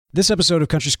This episode of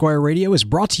Country Squire Radio is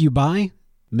brought to you by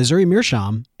Missouri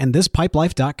Meerschaum and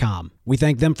ThisPipeLife.com. We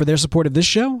thank them for their support of this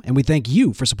show, and we thank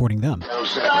you for supporting them. You're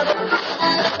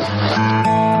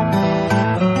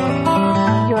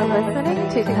listening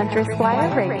to Country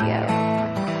Squire Radio.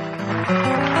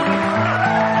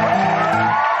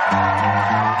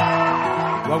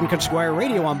 Welcome to Country Squire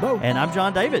Radio. I'm Bo. And I'm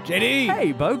John David. JD.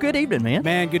 Hey, Bo. Good evening, man.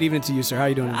 Man, good evening to you, sir. How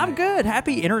you doing today? I'm good.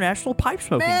 Happy International Pipe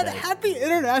Smoking Man, Day. happy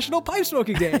International Pipe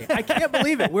Smoking Day. I can't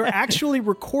believe it. We're actually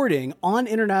recording on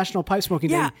International Pipe Smoking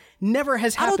Day. Never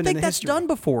has happened in the I don't think that's history. done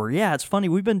before. Yeah, it's funny.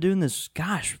 We've been doing this,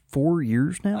 4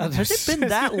 years now. Has it been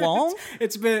that long?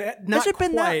 It's been not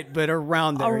quite, but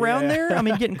around there. Around there? I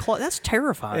mean, getting close. That's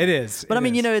terrifying. It is. But I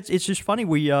mean, it's just funny.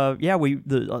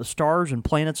 The stars and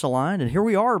planets aligned, and here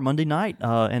we are Monday night,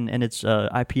 and it's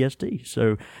IPSD.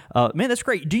 So, man, that's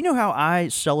great. Do you know how I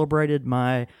celebrated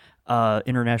my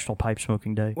International Pipe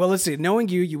Smoking Day? Well, let's see. Knowing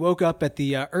you woke up at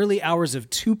the early hours of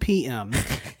 2 p.m.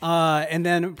 And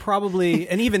then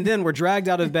and even then were dragged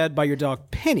out of bed by your dog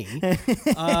Penny.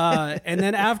 And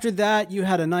then after that, you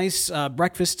had a nice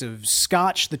breakfast of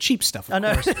scotch, the cheap stuff, of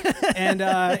course. And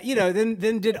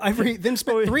then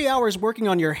spent 3 hours working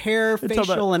on your hair,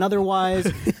 facial, and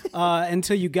otherwise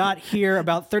until you got here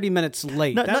about 30 minutes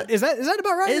late. Is that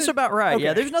about right? It's about right. Okay.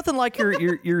 Yeah, there's nothing like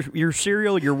your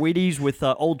cereal, your Wheaties with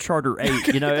Old Charter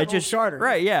 8. You know, it just Charter.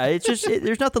 Right. Yeah, it's just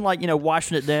there's nothing like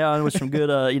washing it down with some good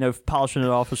polishing it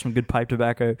off with some good pipe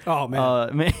tobacco. Oh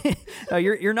man,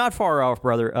 you're not far off,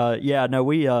 brother.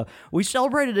 We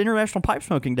celebrated International Pipe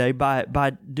Smoking Day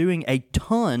by doing a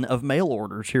ton of mail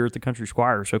orders here at the Country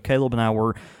Squire. So Caleb and I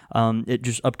were it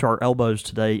just up to our elbows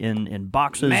today in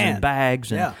boxes and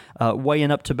bags and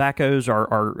weighing up tobaccos.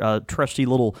 Our trusty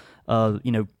little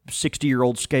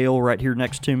 60-year-old scale right here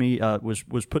next to me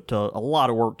was put to a lot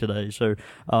of work today. So,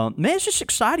 man, it's just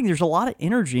exciting. There's a lot of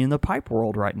energy in the pipe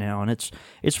world right now, and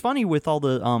it's funny with all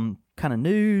the kind of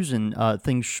news and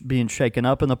things being shaken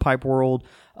up in the pipe world.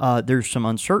 There's some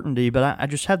uncertainty, but I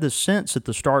just have this sense at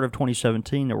the start of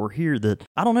 2017 that we're here that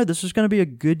I don't know. This is going to be a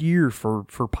good year for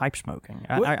pipe smoking.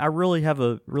 I really have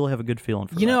a good feeling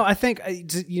for that. I think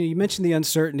you mentioned the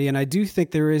uncertainty, and I do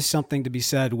think there is something to be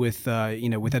said with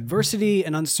with adversity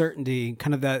and uncertainty.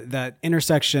 Kind of that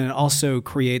intersection also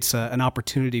creates an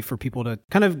opportunity for people to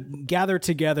kind of gather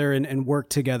together and work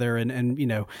together, and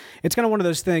it's kind of one of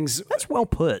those things. That's well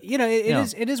put.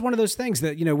 It is one of those things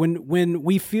that when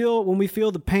we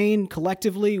feel the pain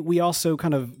collectively, we also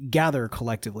kind of gather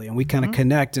collectively, and we kind of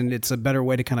connect, and it's a better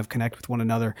way to kind of connect with one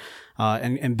another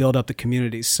and build up the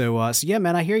communities. So yeah,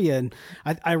 man, I hear you, and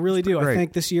I really do. Great. I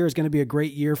think this year is going to be a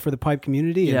great year for the pipe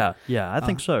community. And, I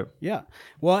think so. Yeah.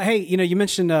 Well, hey, you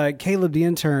mentioned Caleb the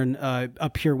intern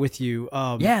up here with you.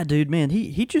 Yeah, dude, man,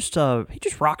 he just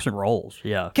rocks and rolls.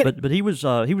 Yeah, but he was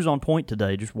on point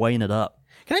today, just weighing it up.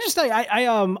 Can I just tell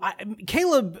you,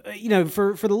 Caleb,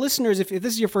 for the listeners, if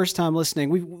this is your first time listening,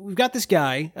 we've got this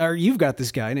guy, or you've got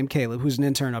this guy named Caleb, who's an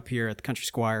intern up here at the Country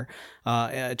Squire,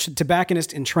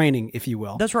 tobacconist in training, if you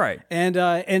will. That's right.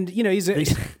 And he's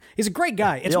a great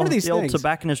guy. It's one of these things. The old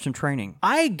tobacconist in training.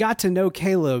 I got to know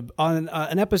Caleb on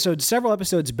several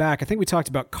episodes back. I think we talked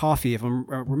about coffee, if I'm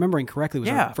remembering correctly. It was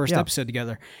our first episode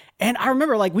together. And I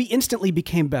remember, we instantly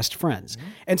became best friends. Mm-hmm.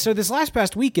 And so this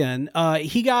past weekend,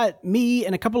 he got me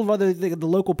and a couple of other the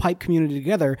local pipe community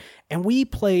together, and we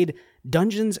played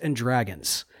Dungeons and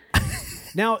Dragons.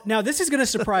 Now this is going to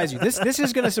surprise you. This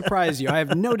is going to surprise you. I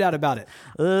have no doubt about it.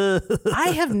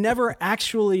 I have never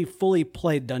actually fully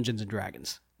played Dungeons and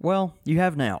Dragons. Well, you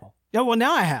have now. Yeah, well,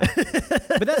 now I have.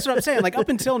 But that's what I'm saying. Up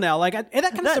until now, that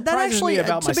kind of surprises me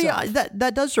about myself.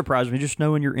 That does surprise me, just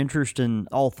knowing your interest in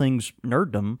all things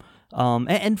nerddom.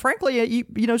 And frankly,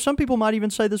 some people might even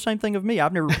say the same thing of me.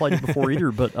 I've never played it before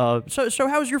either. But so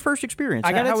how was your first experience?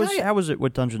 How was it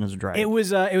with Dungeons and Dragons? It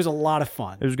was a lot of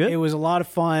fun. It was good. It was a lot of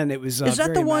fun. It was is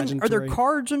that the one? Are there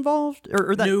cards involved?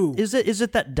 Or that, no. Is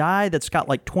it that die that's got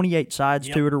 28 sides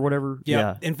to it or whatever? Yep.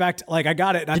 Yeah. In fact, I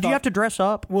got it. And Did you have to dress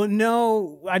up? Well,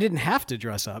 no, I didn't have to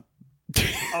dress up.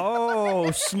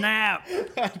 Oh, snap!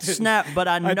 But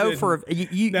I know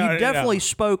you definitely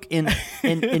spoke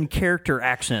in character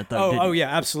accent though. Oh yeah,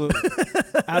 absolutely,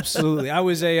 absolutely. I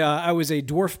was a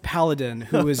dwarf paladin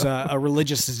who was a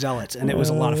religious zealot, and it was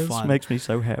a lot of fun. This makes me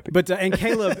so happy. But and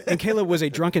Caleb was a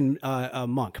drunken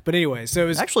monk. But anyway, so it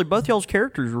was actually both y'all's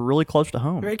characters were really close to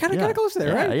home. Right, kind of close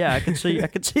there, right? Yeah, I can see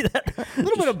that. A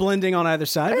little bit of blending on either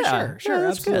side. Yeah, sure,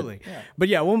 absolutely. Yeah. But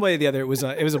yeah, one way or the other, it was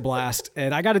a blast.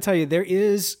 And I got to tell you, there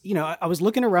is, I was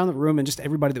looking around the room and just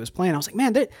everybody that was playing, I was like,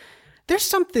 man, there's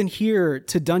something here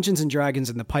to Dungeons and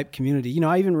Dragons in the pipe community.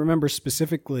 I even remember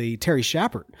specifically Terry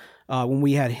Shepard when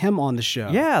we had him on the show.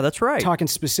 Yeah, that's right. Talking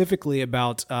specifically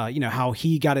about how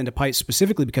he got into pipes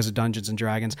specifically because of Dungeons and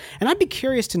Dragons. And I'd be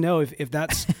curious to know if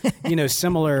that's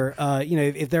similar.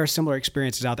 If there are similar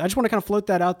experiences out there. I just want to kind of float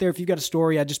that out there. If you got a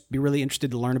story, I'd just be really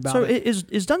interested to learn about it. So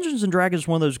is Dungeons and Dragons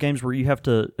one of those games where you have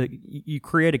to you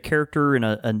create a character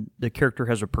and the character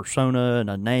has a persona and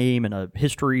a name and a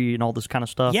history and all this kind of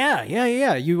stuff? Yeah.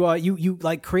 You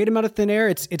like create them out of thin air.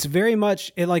 It's very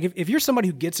much like if you're somebody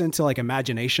who gets into like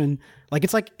imagination, like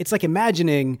it's like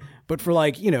imagining, but for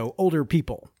like older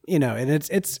people, and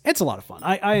it's a lot of fun.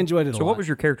 I enjoyed it a lot. So what was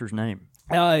your character's name?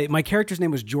 My character's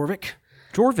name was Jorvik.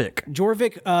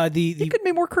 Jorvik. You could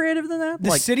be more creative than that.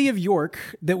 The city of York,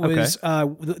 that was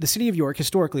the city of York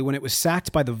historically, when it was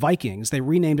sacked by the Vikings, they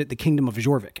renamed it the Kingdom of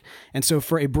Jorvik. And so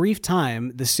for a brief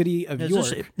time, the city of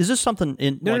York. Is this something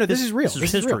in? No, this is real. This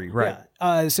is history, real. right?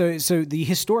 Yeah. So the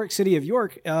historic city of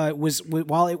York was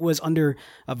while it was under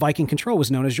Viking control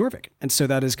was known as Jorvik, and so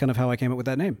that is kind of how I came up with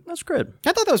that name. That's good.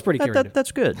 I thought that was pretty creative.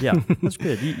 That's good. Yeah, that's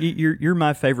good. You're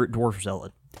my favorite dwarf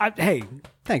zealot. Hey,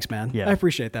 thanks, man. Yeah. I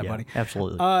appreciate that, buddy.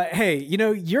 Absolutely. Hey,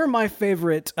 you're my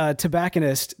favorite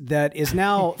tobacconist that is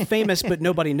now famous, but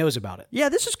nobody knows about it. Yeah,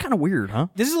 this is kind of weird, huh?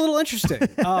 This is a little interesting.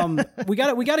 We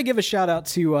got to give a shout out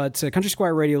to Country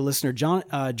Squire Radio listener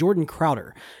Jordan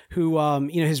Crowder, who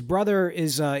his brother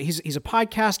is he's a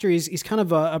podcaster. He's kind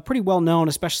of a pretty well known,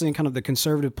 especially in kind of the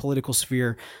conservative political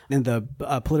sphere and the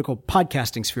political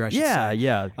podcasting sphere. I should say.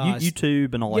 Yeah.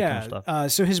 YouTube and all that kind of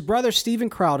stuff. So his brother Steven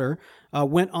Crowder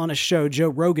went on a show, Joe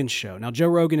Rogan's show. Now, Joe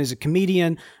Rogan is a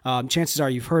comedian. Chances are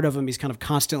you've heard of him. He's kind of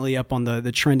constantly up on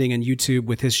the trending on YouTube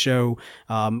with his show,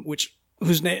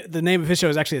 the name of his show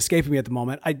is actually escaping me at the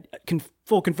moment.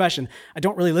 Full confession, I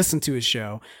don't really listen to his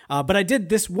show, but I did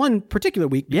this one particular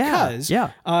week because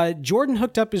Jordan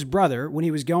hooked up his brother when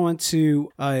he was going to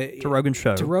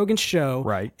Rogan's show.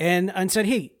 Right. And said,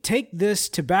 hey, take this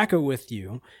tobacco with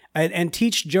you and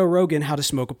teach Joe Rogan how to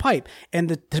smoke a pipe. And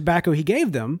the tobacco he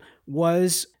gave them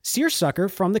was Seersucker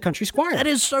from the Country Squire. That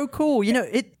is so cool.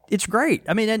 It's great.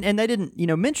 I mean, and they didn't,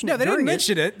 mention it. No, they didn't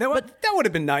mention it. That would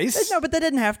have been nice. No, but they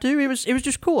didn't have to. It was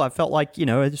just cool. I felt like,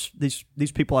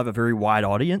 these people have a very wide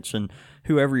audience, and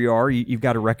whoever you are, you've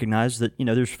got to recognize that,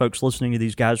 there's folks listening to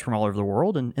these guys from all over the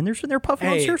world, and they're sitting there puffing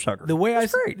on Seersucker. The way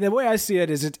I see it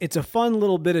is it's a fun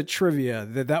little bit of trivia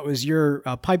that was your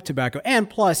pipe tobacco, and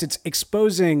plus it's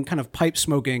exposing kind of pipe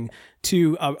smoking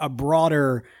to a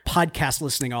broader podcast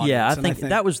listening audience. Yeah, I think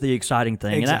that was the exciting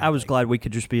thing, exactly. And I was glad we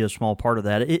could just be a small part of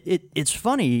that. It's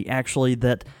funny, actually,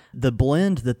 that the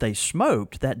blend that they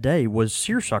smoked that day was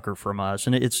Seersucker from us,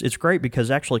 and it's great because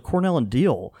actually Cornell and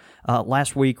Diehl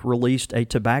last week released a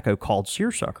tobacco called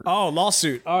Seersucker. Oh,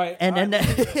 lawsuit! All right,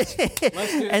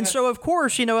 and so of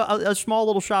course a small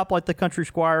little shop like the Country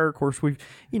Squire, of course we've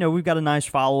got a nice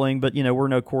following, but we're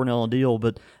no Cornell and Diehl,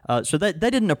 but so they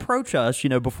didn't approach us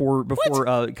before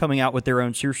coming out with their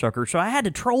own Seersucker, so I had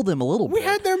to troll them a little bit. We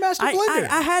had their master blender.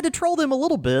 I had to troll them a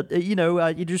little bit.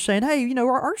 You're just saying, hey,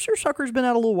 our Seersucker's been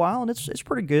out a little while, and it's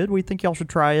pretty good. We think y'all should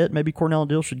try it. Maybe Cornell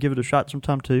and Diehl should give it a shot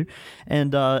sometime too.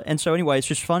 And so anyway, it's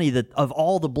just funny that of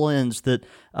all the blends that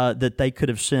they could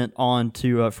have sent on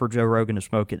to for Joe Rogan to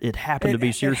smoke, it happened to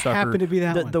be Seersucker. It happened to be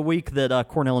that one. The week that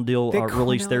Cornell and Diehl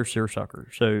released their Seersucker.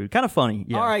 So kind of funny.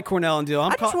 Yeah. All right, Cornell and Diehl.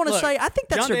 I just want to say, I think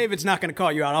that's John David's not going to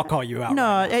call you out. I'll call you out.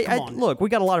 No, look, we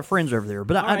got a lot of friends over there,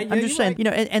 but I'm just saying,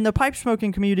 and the pipe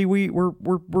smoking community,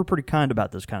 we're pretty kind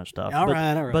about this kind of stuff. All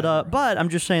right. But I'm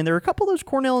just saying, there are a couple of those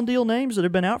Cornell and Diehl names that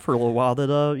have been out for a little while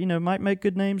that might make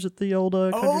good names at the old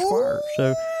Country Squire.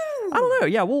 So I don't know.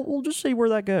 Yeah, we'll just see where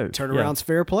that goes. Turnaround's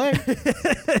fair play.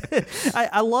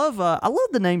 I love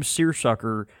the name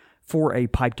Seersucker for a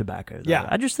pipe tobacco, though. Yeah.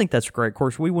 I just think that's great. Of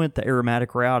course, we went the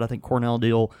aromatic route. I think Cornell and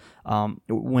Diehl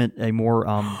went a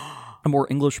more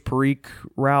English Perique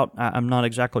route. I'm not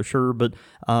exactly sure, but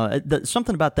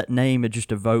something about that name, it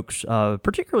just evokes,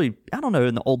 particularly, I don't know,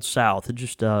 in the Old South, it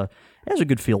just it has a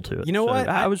good feel to it. You know what?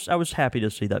 I was happy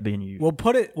to see that being used. We'll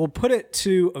put it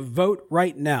to a vote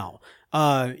right now.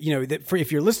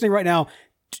 If you're listening right now,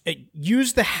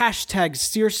 use the hashtag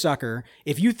Seersucker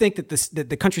if you think that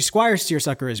the Country Squire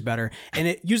Seersucker is better,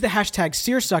 and use the hashtag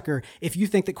Seersucker if you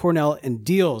think that Cornell and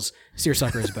Diehl's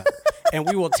Seersucker is better. And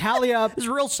we will tally up. It's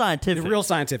real scientific.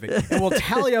 And we'll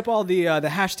tally up all the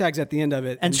hashtags at the end of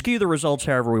it and skew the results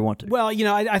however we want to. Well,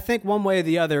 I think one way or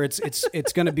the other, it's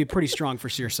going to be pretty strong for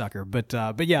Seersucker. But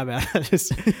yeah, man,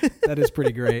 that is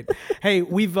pretty great. Hey,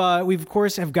 we've of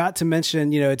course have got to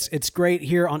mention, it's great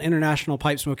here on International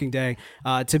Pipe Smoking Day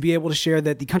to be able to share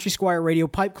that the Country Squire Radio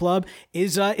Pipe Club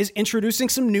is introducing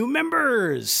some new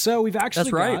members. So we've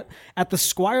actually got at the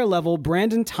Squire level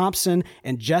Brandon Thompson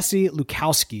and Jesse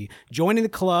Lukowski joining the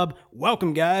club.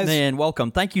 Welcome, guys. Man,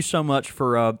 welcome. Thank you so much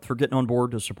for getting on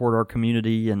board to support our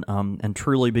community and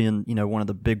truly being one of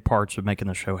the big parts of making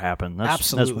the show happen.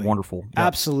 Absolutely. That's wonderful. Yep.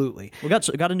 Absolutely. We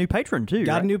got a new patron too.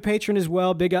 Got a new patron as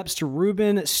well. Big ups to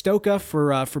Ruben Stoka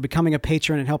for becoming a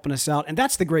patron and helping us out. And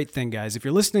that's the great thing, guys. If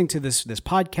you're listening to this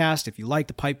podcast, if you like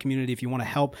the pipe community, if you want to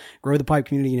help grow the pipe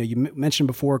community, you mentioned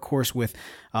before, of course, with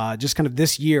just kind of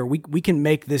this year, we can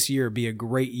make this year be a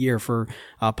great year for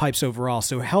pipes overall.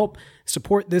 So help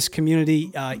support this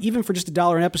community, even for just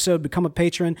 $1 an episode. Become a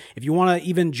patron. If you want to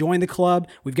even join the club,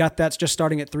 we've got that's just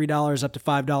starting at $3 up to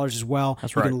 $5 as well.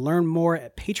 That's right. You can learn more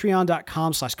at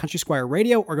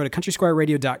patreon.com/CountrySquireRadio or go to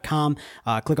CountrySquireRadio.com.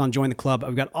 Click on join the club.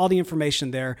 I've got all the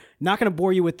information there. Not going to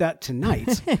bore you with that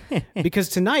tonight because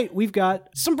tonight we've got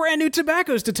some brand new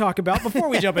tobaccos to talk about before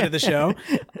we jump into the show.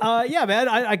 Yeah,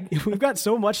 man, we've got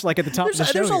so much like at the top of the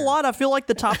show. There's here. a lot. I feel like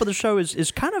the top of the show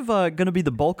is kind of going to be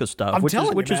the bulk of stuff, which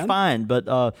is fine. But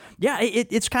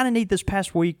it's kind of neat. This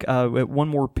past week, one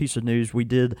more piece of news, we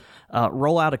did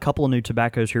roll out a couple of new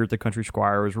tobaccos here at the Country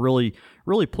Squire. I was really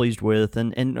pleased with,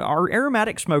 and our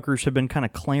aromatic smokers have been kind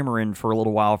of clamoring for a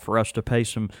little while for us to pay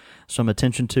some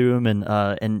attention to them,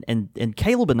 and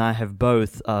Caleb and I have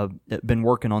both been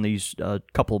working on these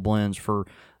couple of blends for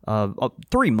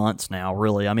 3 months now,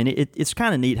 really. I mean, it's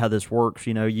kind of neat how this works.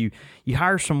 You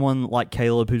hire someone like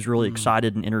Caleb who's really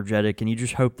excited and energetic, and you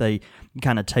just hope they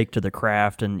kind of take to the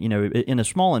craft. And, in a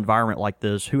small environment like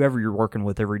this, whoever you're working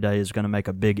with every day is going to make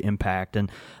a big impact. And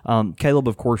Caleb,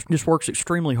 of course, just works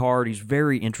extremely hard. He's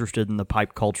very interested in the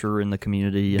pipe culture in the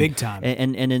community. Big time.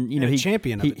 And he's a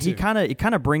champion of it, too. He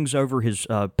kind of brings over his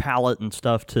palate and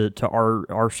stuff to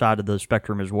our side of the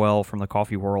spectrum as well from the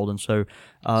coffee world. And so,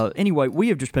 anyway, we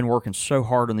have just been working so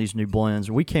hard on these new blends.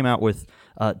 We came out with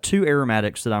 2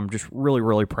 aromatics that I'm just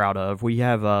really proud of. We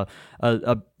have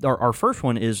our first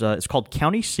one is it's called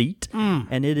County Seat,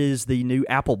 and it is the new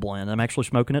apple blend. I'm actually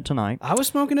smoking it tonight. I was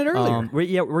smoking it earlier.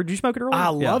 Did you smoke it earlier? I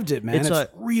loved it, man. It's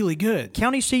really good.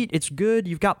 County Seat, it's good.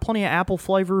 You've got plenty of apple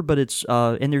flavor, but it's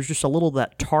and there's just a little of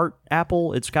that tart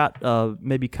apple. It's got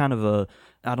maybe kind of a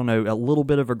little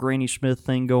bit of a Granny Smith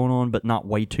thing going on, but not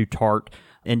way too tart.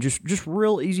 And just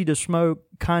real easy to smoke,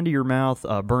 kind of your mouth,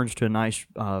 burns to a nice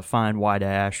fine white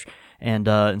ash. And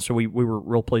so we were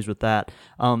real pleased with that.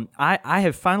 I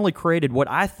have finally created what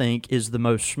I think is the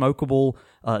most smokable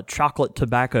chocolate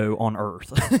tobacco on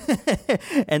earth,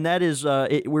 and that is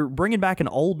we're bringing back an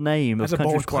old name of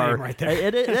Country Squire. Right there.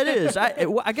 It is.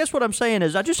 I guess what I'm saying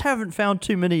is I just haven't found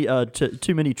too many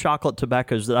chocolate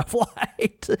tobaccos that I've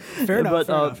liked. Fair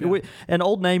enough. Yeah. An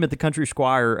old name at the Country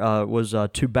Squire was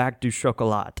Tubac du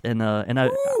Chocolat, and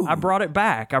I brought it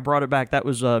back. That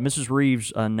was Mrs.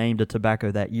 Reeves named a tobacco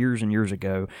that years and years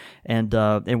ago, and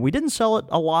we didn't sell it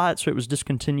a lot, so it was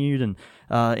discontinued. And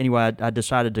anyway, I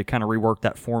decided to kind of rework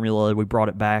that formula. We brought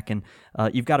it back, and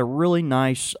you've got a really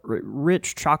nice,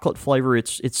 rich chocolate flavor.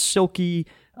 It's silky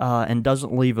and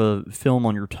doesn't leave a film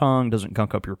on your tongue, doesn't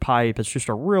gunk up your pipe. It's just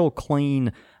a real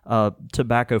clean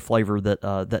tobacco flavor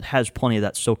that has plenty of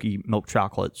that silky milk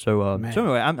chocolate. So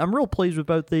anyway, I'm real pleased with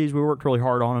both these. We worked really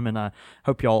hard on them, and I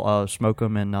hope y'all smoke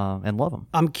them and love them.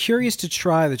 I'm curious to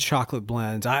try the chocolate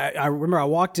blends. I remember I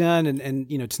walked in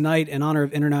and tonight, in honor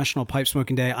of International Pipe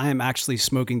Smoking Day, I am actually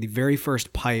smoking the very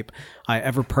first pipe I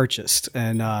ever purchased.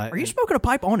 And are you smoking a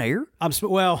pipe on air? I was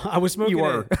smoking. You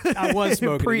were. I was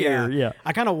smoking pre-air. Yeah.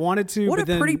 I kind of wanted to. What but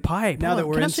a pretty pipe! Now that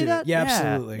we're Can I into see that? it, yeah,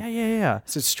 absolutely. Yeah.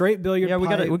 It's a straight billiard. Yeah,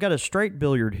 pipe. we got a straight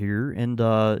billiard here, and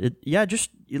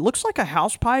it looks like a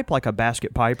house pipe, like a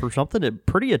basket pipe or something. A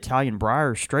pretty Italian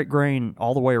briar, straight grain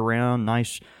all the way around.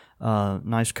 Nice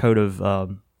coat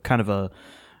of kind of a,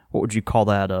 what would you call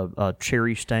that? A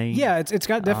cherry stain. Yeah, it's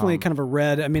got definitely kind of a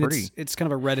red. I mean, it's kind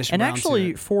of a reddish. And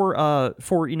actually, for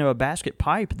a basket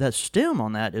pipe, that stem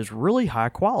on that is really high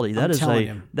quality. That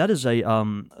is a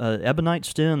ebonite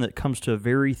stem that comes to a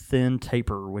very thin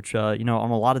taper, which on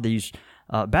a lot of these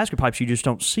basket pipes you just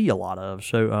don't see a lot of.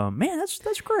 So man,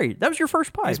 that's great. That was your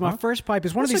first pipe. It's my first pipe.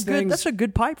 It's one of these things. That's a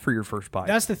good pipe for your first pipe.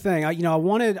 That's the thing. I knew I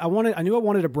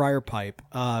wanted a briar pipe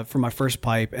for my first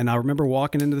pipe, and I remember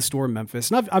walking into the store in Memphis,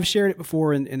 and I've shared it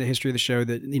before in the history of the show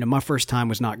that my first time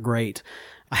was not great.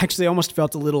 I actually almost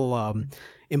felt a little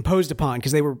imposed upon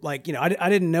because they were like, I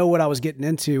didn't know what I was getting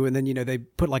into, and then they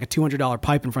put like a $200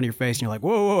 pipe in front of your face, and you're like,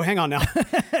 whoa, hang on now,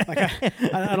 like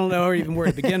I don't know even where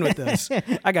to begin with this.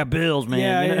 I got bills,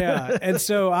 man. Yeah. And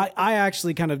so I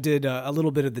actually kind of did a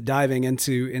little bit of the diving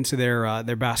into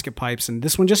their basket pipes, and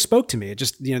this one just spoke to me. It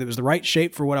just it was the right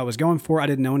shape for what I was going for. I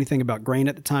didn't know anything about grain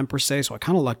at the time per se, so I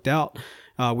kind of lucked out.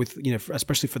 with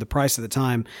especially for the price at the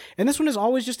time. And this one has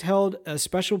always just held a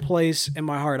special place in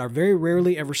my heart. I very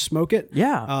rarely ever smoke it.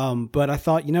 Yeah. But I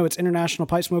thought, it's International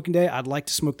Pipe Smoking Day. I'd like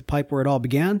to smoke the pipe where it all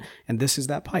began, and this is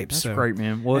that pipe. That's great,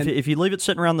 man. Well, if you leave it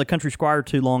sitting around the Country Squire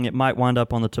too long, it might wind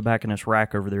up on the tobacconist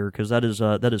rack over there, because that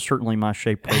is certainly my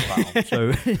shape profile.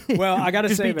 So, well, I got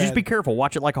to say, just be careful.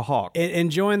 Watch it like a hawk.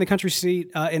 Enjoying the country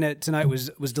seat in it tonight was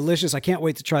delicious. I can't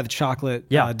wait to try the chocolate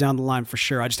down the line for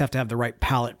sure. I just have to have the right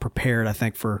palate prepared, I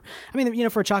think, for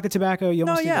a chocolate tobacco, you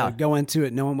almost need to go into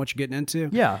it knowing what you're getting into.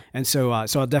 Yeah. And so I'll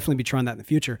definitely be trying that in the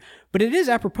future. But it is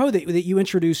apropos that you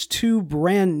introduced two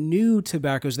brand new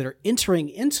tobaccos that are entering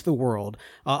into the world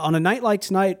on a night like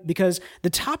tonight, because the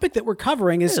topic that we're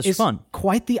covering is fun.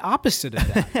 Quite the opposite of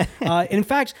that. In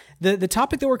fact, the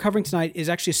topic that we're covering tonight is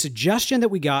actually a suggestion that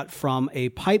we got from a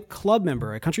pipe club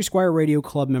member, a Country Squire Radio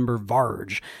club member,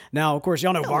 Varge. Now, of course,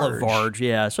 y'all know Varge. I love Varge,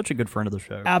 yeah. Such a good friend of the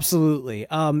show. Absolutely.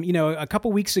 A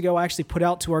couple weeks ago, I actually put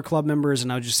out to our club members,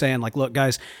 and I was just saying, like, look,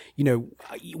 guys,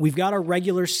 we've got our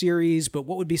regular series, but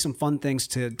what would be some fun things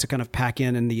to kind of pack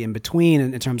in the in-between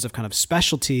in terms of kind of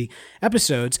specialty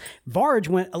episodes? Varge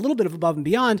went a little bit above and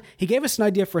beyond. He gave us an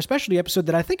idea for a specialty episode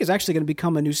that I think is actually going to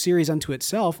become a new series unto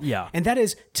itself. Yeah. And that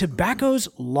is Tobaccos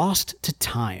Lost to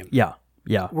Time. Yeah.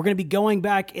 Yeah. We're going to be going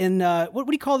back in, what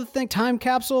do you call the thing? Time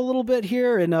capsule a little bit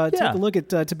here, and take a look at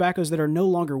tobaccos that are no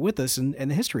longer with us and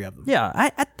the history of them. Yeah.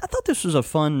 I thought this was a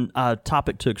fun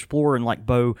topic to explore, and like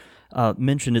Bo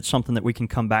mentioned, it's something that we can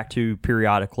come back to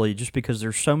periodically, just because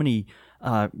there's so many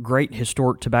great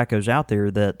historic tobaccos out there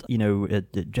that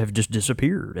it have just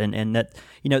disappeared, and that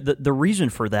the reason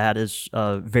for that is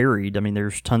varied. I mean,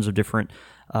 there's tons of different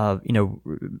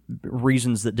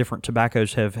reasons that different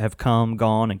tobaccos have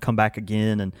gone, and come back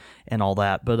again, and all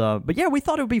that. But yeah, we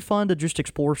thought it would be fun to just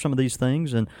explore some of these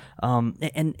things, and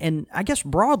I guess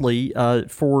broadly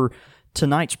for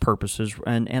tonight's purposes,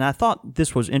 and I thought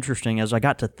this was interesting as I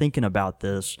got to thinking about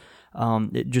this.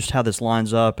 Just how this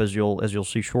lines up, as you'll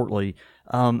see shortly.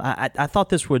 I thought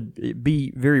this would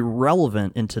be very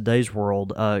relevant in today's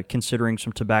world, considering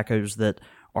some tobaccos that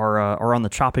are on the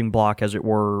chopping block, as it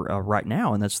were, right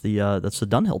now, and that's the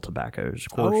Dunhill tobaccos,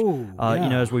 of course.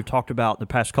 As we've talked about the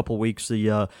past couple of weeks,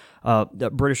 the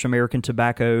British American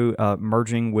Tobacco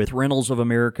merging with Reynolds of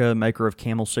America, maker of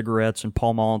Camel cigarettes and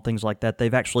Pall Mall and things like that.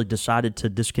 They've actually decided to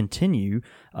discontinue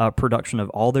production of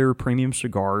all their premium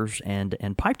cigars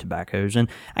and pipe tobaccos. And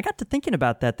I got to thinking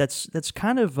about that. That's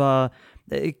kind of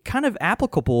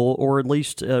applicable, or at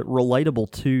least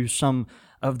relatable to some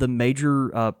of the major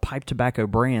pipe tobacco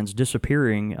brands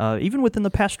disappearing even within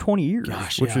the past 20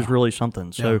 years, which is really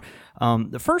something. So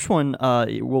the first one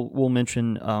we'll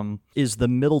mention is the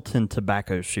Middleton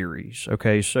Tobacco series.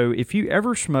 Okay, so if you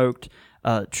ever smoked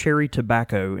cherry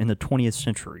tobacco in the 20th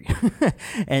century,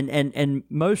 and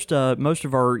most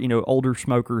of our older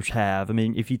smokers have. I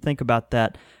mean, if you think about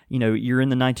that, you're in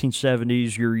the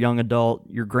 1970s, you're a young adult,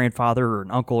 your grandfather or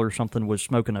an uncle or something was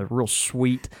smoking a real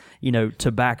sweet,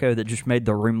 tobacco that just made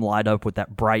the room light up with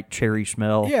that bright cherry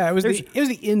smell. Yeah, it was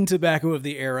the in tobacco of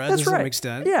the era. That's right. To some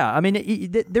extent. Yeah, I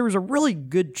mean, there was a really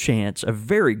good chance, a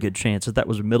very good chance, that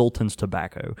was Middleton's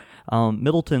tobacco.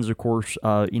 Middleton's, of course,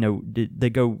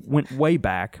 they went way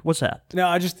back. What's that?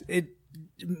 No,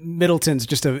 Middleton's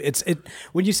just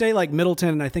when you say like Middleton,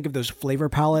 and I think of those flavor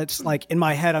palettes, like in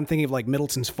my head I'm thinking of like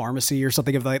Middleton's Pharmacy or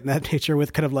something of that nature,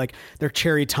 with kind of like their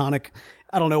cherry tonic.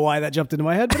 I don't know why that jumped into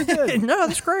my head, but it did. No,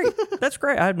 that's great. That's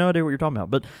great. I have no idea what you're talking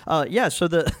about. But so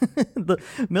the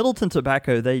Middleton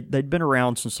tobacco, they'd been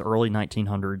around since the early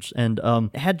 1900s, and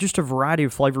had just a variety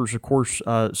of flavors. Of course,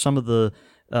 some of the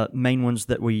main ones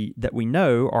that we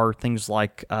know are things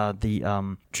like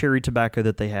the cherry tobacco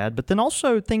that they had, but then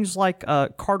also things like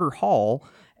Carter Hall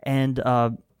and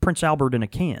Prince Albert in a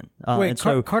can.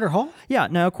 Carter Hall? Yeah.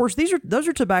 Now, of course, those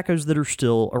are tobaccos that are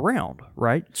still around,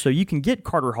 right? So you can get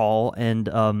Carter Hall and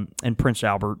Prince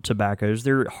Albert tobaccos.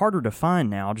 They're harder to find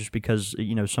now, just because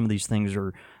some of these things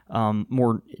are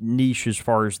more niche as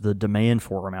far as the demand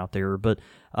for them out there. But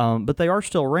they are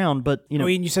still around. But I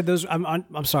mean, you said those.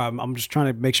 I'm sorry. I'm just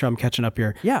trying to make sure I'm catching up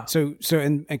here. Yeah. So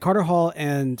and Carter Hall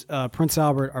and Prince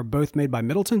Albert are both made by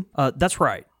Middleton. That's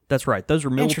right. That's right. Those are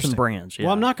Middleton brands. Yeah.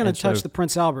 Well, I'm not going to touch the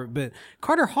Prince Albert, but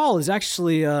Carter Hall is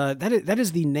actually that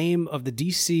is the name of the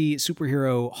DC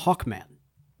superhero Hawkman.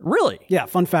 Really? Yeah.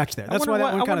 Fun fact there. That's why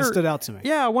that one kind of stood out to me.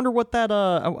 Yeah. I wonder what that.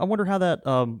 I wonder how that.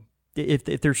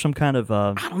 If there's some kind of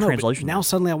I don't know, translation. But now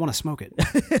suddenly I want to smoke it.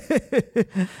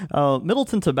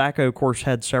 Middleton Tobacco, of course,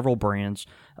 had several brands,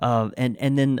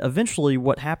 and then eventually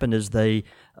what happened is they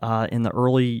in the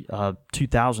early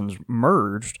 2000s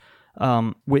merged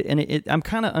I'm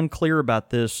kind of unclear about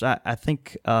this. I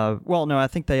think, I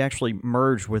think they actually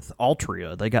merged with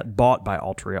Altria. They got bought by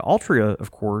Altria. Altria,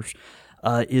 of course,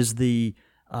 is the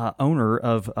owner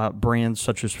of brands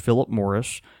such as Philip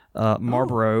Morris,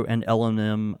 Marlboro, and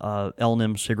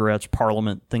L&M cigarettes,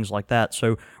 Parliament, things like that.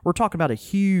 So we're talking about a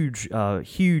huge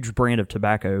brand of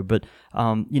tobacco. But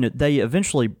they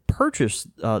eventually purchased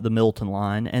the Middleton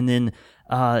line, and then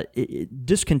it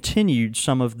discontinued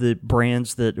some of the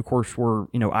brands that, of course, were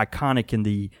iconic in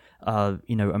the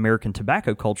American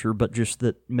tobacco culture, but just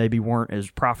that maybe weren't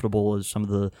as profitable as some of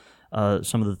the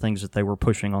things that they were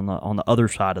pushing on the other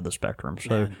side of the spectrum.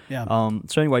 So,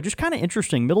 so anyway, just kind of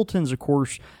interesting. Middleton's, of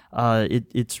course,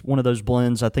 it's one of those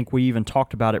blends. I think we even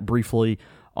talked about it briefly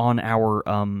on our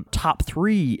top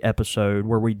 3 episode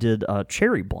where we did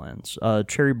cherry blends.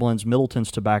 Cherry blends,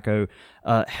 Middleton's tobacco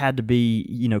had to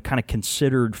be kind of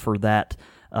considered for that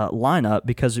lineup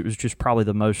because it was just probably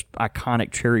the most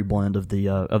iconic cherry blend of the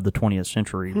 20th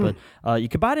century. But you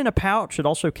could buy it in a pouch. It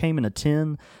also came in a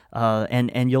tin,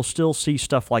 and you'll still see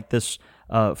stuff like this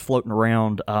floating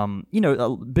around.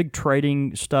 Big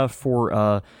trading stuff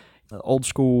for old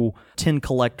school tin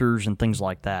collectors and things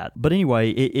like that. But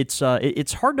anyway, it's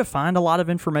hard to find a lot of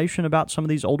information about some of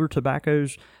these older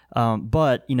tobaccos.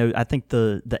 But I think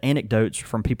the anecdotes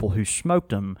from people who smoked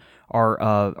them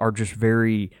are just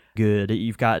very good.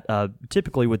 You've got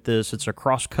typically with this, it's a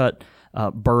cross-cut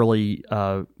burley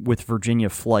with Virginia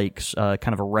flakes,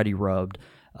 kind of a ready rubbed,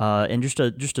 and just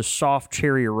a soft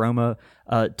cherry aroma.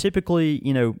 Typically,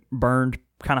 burned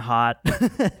kind of hot,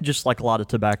 just like a lot of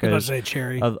tobaccos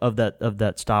of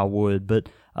that style would. But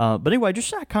anyway,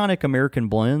 just an iconic American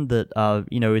blend that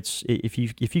it's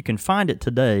if you can find it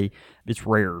today, it's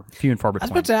rare, few and far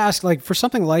between. I was about to ask, like, for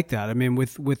something like that, I mean,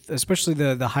 with especially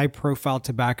the high profile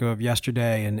tobacco of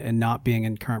yesterday and not being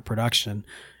in current production,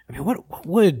 I mean, what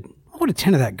would a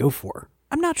tin of that go for?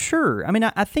 I'm not sure. I mean,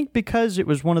 I think because it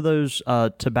was one of those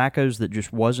tobaccos that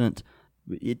just wasn't.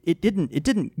 It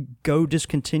didn't go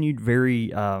discontinued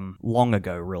very long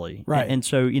ago, really. Right. And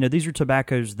so, these are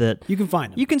tobaccos that you can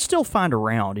find them. You can still find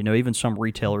around. Even some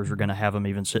retailers are going to have them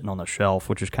even sitting on the shelf,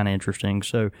 which is kind of interesting.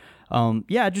 So,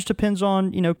 it just depends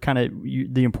on, kind of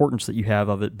the importance that you have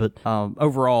of it. But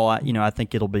overall, I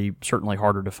think it'll be certainly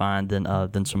harder to find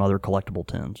than some other collectible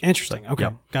tins. Interesting. Okay.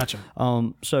 Yep. Gotcha.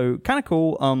 So kind of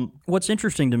cool. What's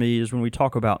interesting to me is when we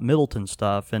talk about Middleton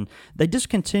stuff, and they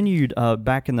discontinued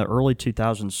back in the early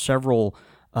 2000s several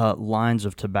lines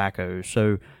of tobacco.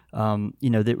 So,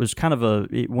 it was kind of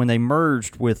when they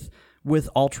merged with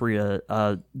Altria,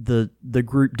 the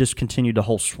group discontinued a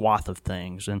whole swath of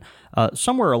things, and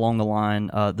somewhere along the line,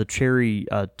 the cherry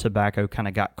tobacco kind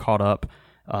of got caught up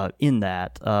in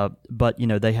that. But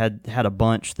they had a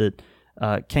bunch that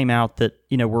came out that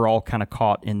were all kind of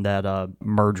caught in that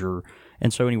merger.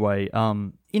 And so anyway,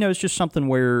 it's just something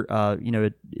where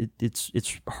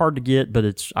it's hard to get, but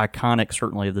it's iconic,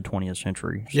 certainly, of the 20th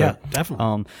century. So, yeah,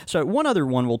 definitely. So one other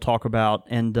one we'll talk about,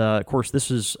 and of course,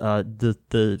 this is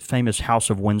the famous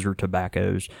House of Windsor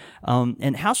tobaccos.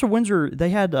 And House of Windsor, they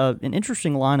had an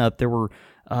interesting lineup. There were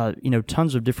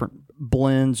tons of different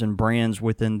blends and brands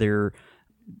within their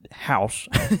house.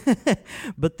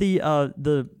 But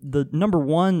the number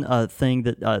one thing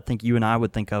that I think you and I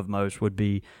would think of most would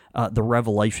be the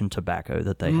Revelation tobacco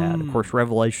that they had. Of course,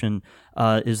 Revelation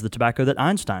is the tobacco that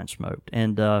Einstein smoked,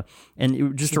 and it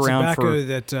was just around tobacco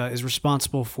that is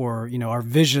responsible for our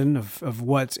vision of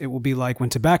what it will be like when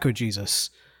Tobacco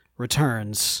Jesus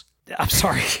returns. I'm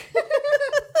sorry.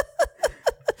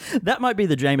 That might be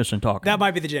the Jameson talk. That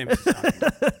might be the Jameson talk.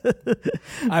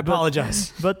 I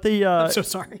apologize. But I'm so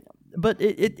sorry. But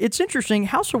it's interesting.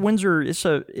 House of Windsor is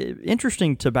a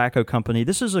interesting tobacco company.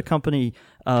 This is a company,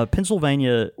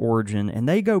 Pennsylvania origin, and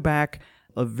they go back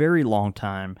a very long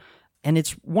time. And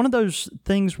it's one of those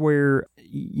things where,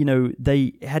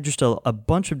 they had just a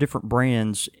bunch of different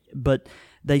brands, but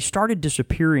they started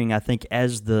disappearing, I think,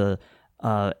 as the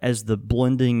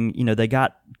blending, they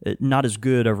got not as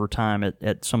good over time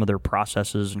at some of their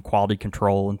processes and quality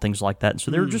control and things like that. And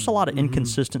so there were just a lot of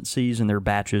inconsistencies in their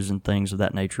batches and things of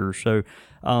that nature. So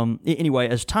anyway,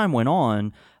 as time went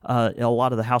on, a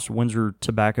lot of the House of Windsor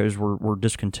tobaccos were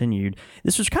discontinued.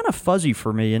 This is kind of fuzzy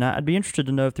for me, and I'd be interested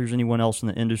to know if there's anyone else in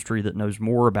the industry that knows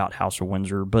more about House of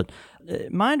Windsor. But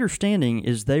my understanding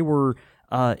is they were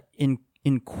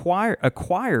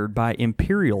acquired by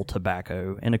Imperial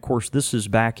Tobacco, and of course this is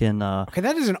back in okay,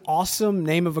 that is an awesome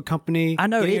name of a company. I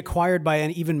know, getting acquired by an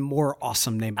even more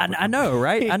awesome name of a company. I know,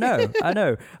 right? I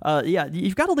know. Yeah,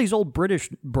 you've got all these old British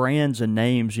brands and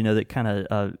names, that kind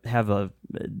of have a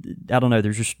I don't know.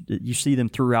 There's just, you see them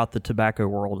throughout the tobacco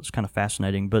world. It's kind of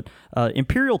fascinating. But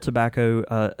Imperial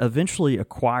Tobacco eventually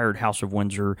acquired House of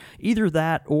Windsor. Either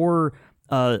that or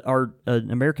an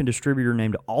American distributor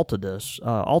named Altadis.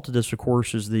 Altadis, of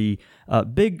course, is the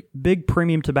big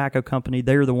premium tobacco company.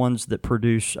 They are the ones that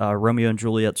produce Romeo and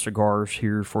Juliet cigars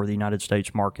here for the United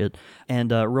States market,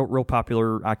 and real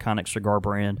popular, iconic cigar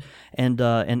brand. And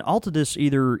Altadis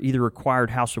either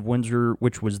acquired House of Windsor,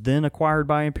 which was then acquired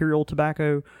by Imperial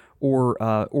Tobacco,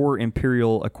 or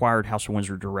Imperial acquired House of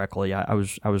Windsor directly. I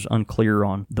was unclear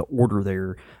on the order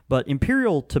there. But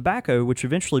Imperial Tobacco, which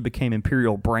eventually became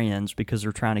Imperial Brands because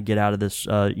they're trying to get out of this,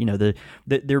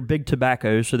 they're big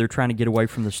tobacco, so they're trying to get away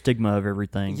from the stigma of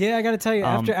everything. Yeah, I got to tell you,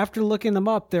 after looking them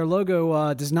up, their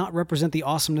logo does not represent the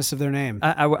awesomeness of their name.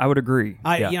 I would agree.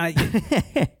 I'm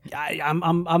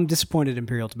disappointed in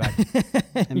Imperial Tobacco.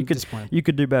 You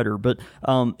could do better, but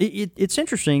it's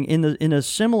interesting in a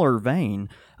similar vein.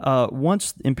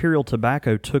 Once Imperial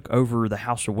Tobacco took over the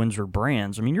House of Windsor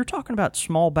brands, I mean, you're talking about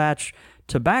small batch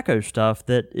tobacco stuff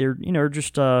that are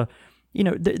just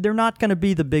they're not going to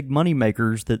be the big money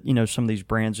makers that some of these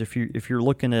brands. If you're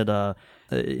looking at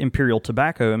Imperial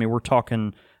Tobacco, I mean, we're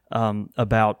talking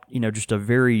about just a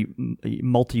very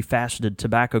multifaceted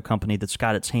tobacco company that's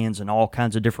got its hands in all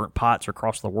kinds of different pots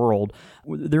across the world.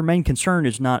 Their main concern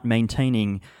is not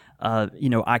maintaining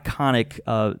iconic,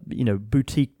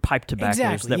 boutique pipe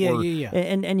tobaccos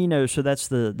so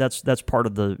that's part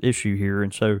of the issue here.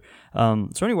 And so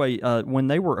anyway, when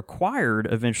they were acquired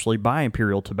eventually by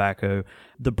Imperial Tobacco,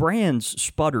 the brands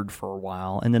sputtered for a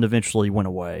while and then eventually went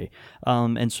away.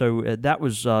 And so that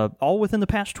was all within the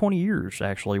past 20 years,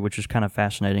 actually, which is kind of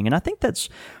fascinating. And I think there's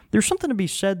something to be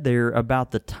said there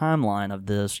about the timeline of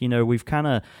this. We've kind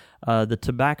of, the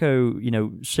tobacco,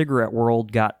 cigarette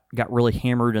world got really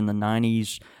hammered in the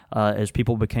 90s as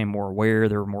people became more aware.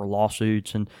 There were more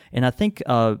lawsuits, and I think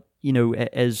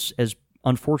as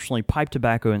unfortunately pipe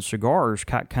tobacco and cigars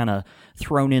got kind of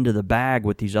thrown into the bag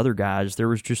with these other guys, there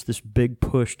was just this big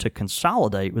push to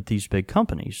consolidate with these big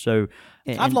companies. So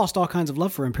I've lost all kinds of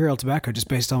love for Imperial Tobacco just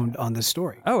based on this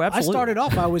story. Oh, absolutely. I started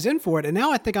off, I was in for it, and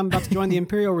now I think I'm about to join the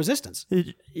Imperial Resistance.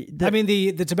 The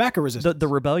tobacco resistance. The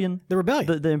rebellion? The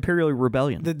rebellion. The Imperial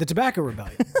Rebellion. The tobacco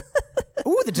rebellion.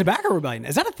 Ooh, the Tobacco Rebellion.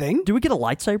 Is that a thing? Do we get a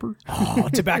lightsaber? Oh,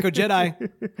 Tobacco Jedi.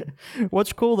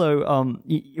 What's cool, though,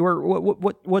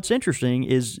 what's interesting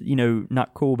is,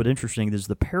 not cool but interesting, is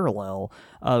the parallel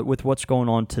with what's going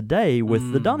on today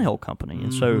with the Dunhill Company.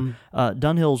 And so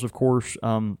Dunhill's, of course,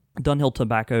 Dunhill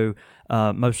Tobacco,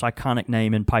 most iconic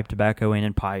name in pipe tobacco and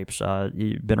in pipes.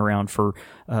 Been around for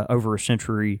over a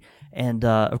century, and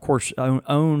of course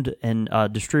owned and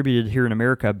distributed here in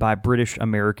America by British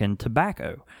American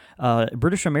Tobacco.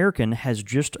 British American has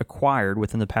just acquired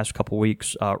within the past couple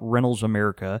weeks Reynolds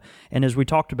America, and as we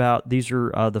talked about, these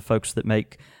are the folks that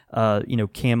make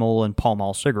Camel and Pall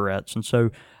Mall cigarettes, and so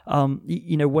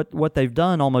what they've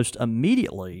done almost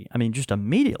immediately,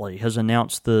 has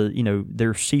announced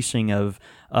their ceasing of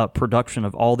production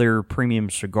of all their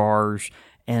premium cigars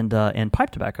and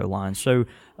pipe tobacco lines. So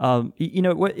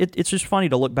it's just funny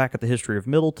to look back at the history of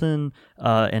Middleton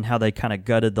and how they kind of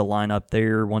gutted the lineup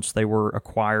there once they were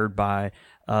acquired by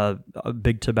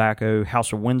Big Tobacco.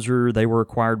 House of Windsor, they were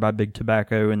acquired by Big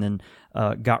Tobacco and then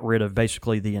got rid of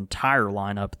basically the entire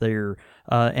lineup there.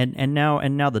 And now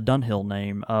the Dunhill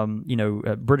name,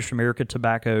 British America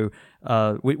Tobacco,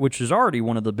 which is already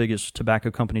one of the biggest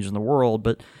tobacco companies in the world,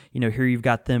 but here you've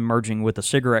got them merging with a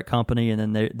cigarette company, and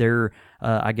then they're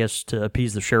I guess to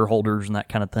appease the shareholders and that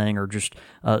kind of thing, or just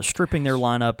stripping their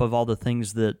lineup of all the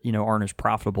things that aren't as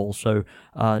profitable. So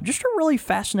just a really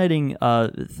fascinating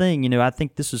thing. I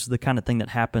think this is the kind of thing that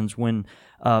happens when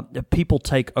people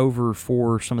take over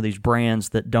for some of these brands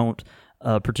that don't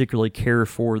particularly care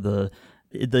for the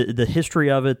history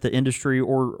of it, the industry,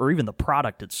 or even the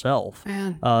product itself.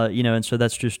 Man. And so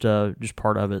that's just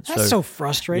part of it. That's so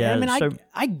frustrating. Yeah,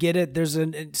 I get it. There's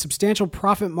a substantial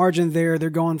profit margin there. They're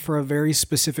going for a very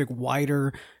specific,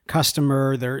 wider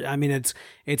customer.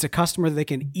 It's a customer that they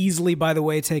can easily, by the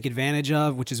way, take advantage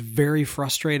of, which is very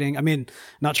frustrating.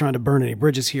 Not trying to burn any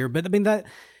bridges here, but that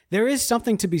there is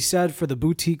something to be said for the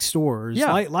boutique stores,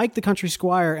 like the Country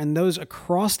Squire and those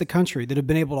across the country that have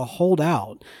been able to hold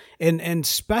out and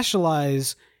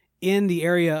specialize in the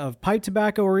area of pipe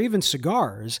tobacco or even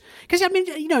cigars. Because,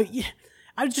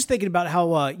 I was just thinking about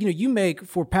how, you make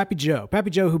for Pappy Joe,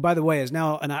 who, by the way, is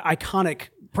now an iconic,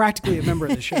 practically a member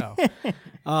of the show.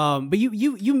 But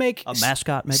you make a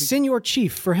mascot, maybe? Senior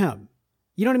Chief for him.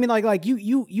 You know what I mean? Like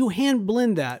you hand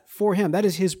blend that for him. That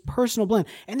is his personal blend.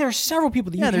 And there are several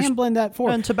people that you hand blend that for.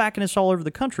 And tobacconists all over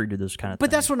the country do this kind of thing.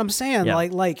 But that's what I'm saying. Yeah.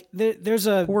 Like there's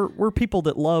a we're people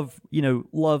that love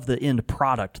the end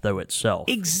product though itself.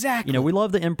 Exactly. We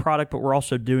love the end product, but we're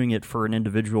also doing it for an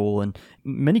individual and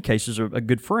in many cases a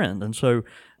good friend. And so,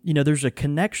 there's a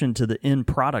connection to the end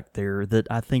product there that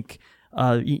I think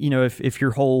if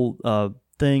your whole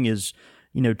thing is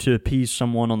to appease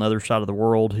someone on the other side of the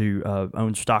world who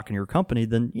owns stock in your company,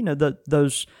 then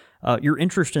those your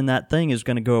interest in that thing is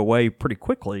going to go away pretty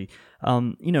quickly.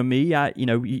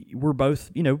 We're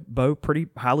both pretty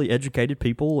highly educated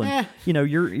people, and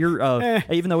you're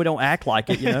even though we don't act like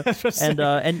it,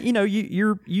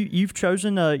 you've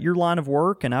chosen your line of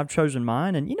work, and I've chosen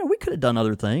mine, and we could have done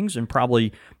other things and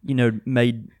probably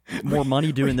made more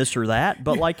money doing this or that,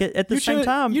 but like at the same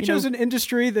time, you chose an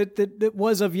industry that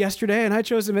was of yesterday, and I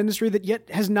chose an industry that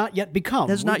has not yet become.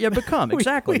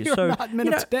 Exactly. We are not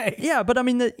men of today. Yeah, but I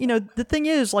mean, the thing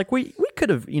is, like we could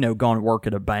have gone and work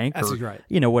at a bank or right.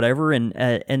 Whatever,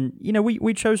 and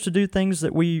we chose to do things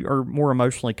that we are more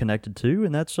emotionally connected to,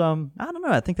 and that's I don't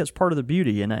know. I think that's part of the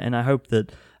beauty, and I hope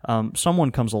that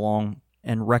someone comes along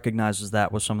and recognizes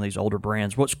that with some of these older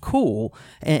brands. What's cool,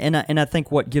 and I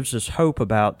think what gives us hope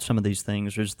about some of these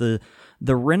things is the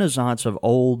renaissance of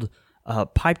old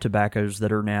pipe tobaccos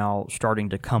that are now starting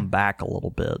to come back a little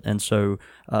bit. And so,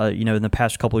 in the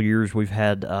past couple of years, we've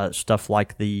had stuff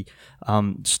like the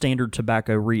standard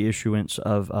tobacco reissuance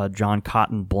of John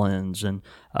Cotton blends and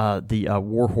the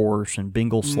Warhorse and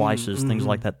Bengal slices, things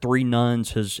like that. Three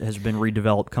Nuns has been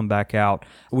redeveloped, come back out.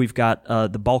 We've got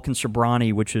the Balkan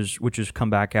Sobrani, which has come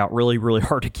back out. Really, really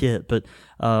hard to get, but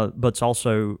it's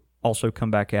also come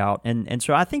back out. And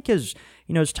so I think as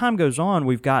time goes on,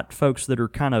 we've got folks that are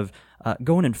kind of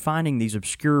going and finding these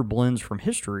obscure blends from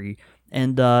history.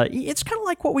 And it's kind of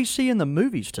like what we see in the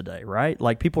movies today, right?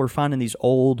 Like people are finding these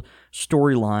old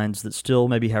storylines that still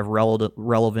maybe have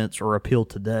relevance or appeal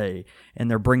today,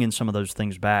 and they're bringing some of those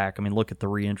things back. I mean, look at the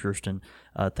reinterest in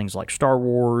things like Star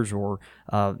Wars or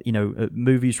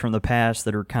movies from the past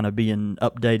that are kind of being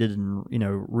updated and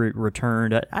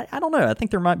returned. I don't know. I think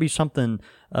there might be something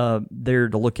there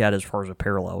to look at as far as a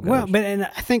parallel goes. Well, but and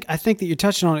I think that you're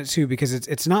touching on it too, because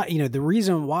it's not the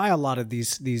reason why a lot of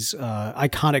these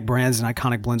iconic brands and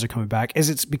iconic blends are coming back is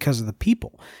it's because of the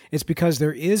people. It's because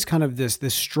there is kind of this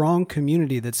strong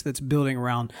community that's building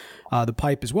around the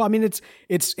pipe as well. I mean,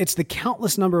 it's the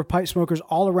countless number of pipe smokers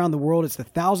all around the world. It's the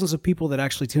thousands of people that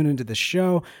actually tune into the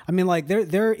show. I mean, like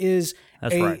there is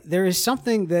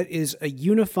something that is a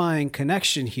unifying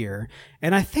connection here,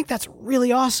 and I think that's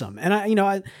really awesome.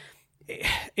 And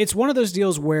it's one of those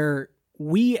deals where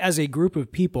we as a group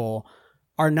of people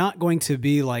are not going to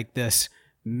be like this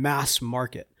mass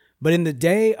market. But in the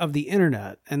day of the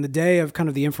internet and the day of kind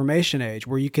of the information age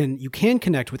where you can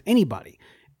connect with anybody,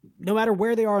 no matter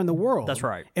where they are in the world. That's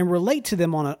right. And relate to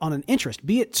them on an interest,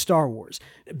 be it Star Wars,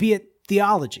 be it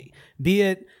theology, be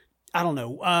it, I don't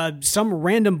know, some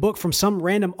random book from some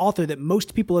random author that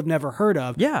most people have never heard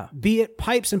of. Yeah. Be it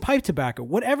pipes and pipe tobacco,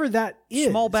 whatever that is.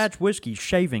 Small batch whiskey,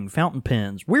 shaving, fountain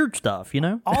pens, weird stuff,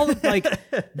 All of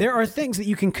there are things that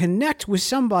you can connect with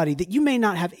somebody that you may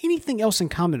not have anything else in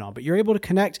common on, but you're able to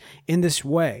connect in this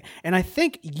way. And I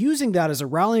think using that as a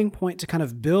rallying point to kind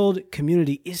of build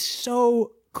community is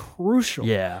so crucial.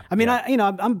 Yeah. I mean,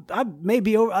 yeah. I may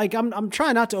be I'm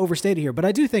trying not to overstate it here, but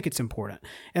I do think it's important.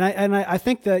 And I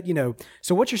think that,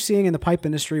 so what you're seeing in the pipe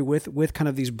industry with kind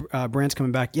of these brands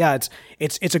coming back, yeah,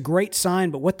 it's a great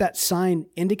sign, but what that sign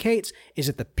indicates is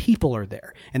that the people are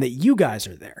there and that you guys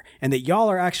are there and that y'all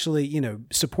are actually,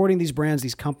 supporting these brands,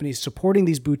 these companies, supporting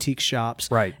these boutique shops.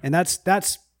 Right. And that's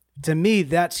to me,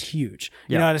 that's huge.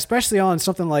 Yeah. And especially on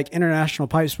something like International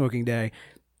Pipe Smoking Day,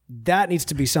 that needs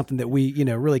to be something that we,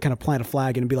 really kind of plant a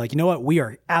flag and be like, you know what, we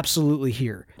are absolutely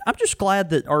here. I'm just glad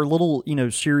that our little,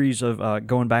 series of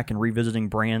going back and revisiting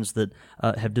brands that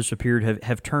have disappeared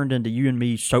have turned into you and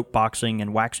me soapboxing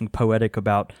and waxing poetic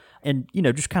about, and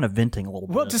just kind of venting a little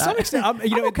bit. Well, to some extent, I'm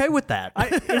okay with that.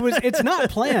 It's not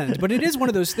planned, but it is one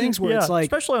of those things where it's like,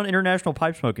 especially on International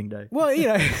Pipe Smoking Day. Well,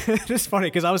 it's funny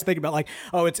because I was thinking about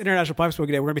it's International Pipe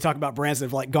Smoking Day. We're going to be talking about brands that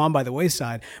have gone by the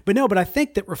wayside. But I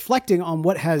think that reflecting on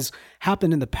what has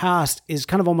happened in the past is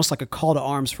kind of almost like a call to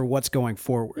arms for what's going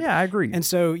forward. Yeah, I agree. And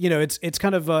so it's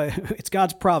kind of it's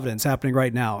God's providence happening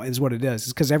right now is what it is.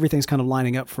 It's because everything's kind of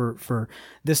lining up for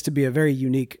this to be a very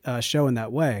unique show in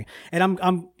that way. And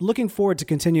I'm looking looking forward to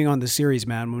continuing on the series,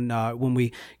 man. When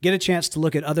we get a chance to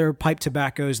look at other pipe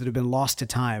tobaccos that have been lost to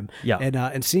time,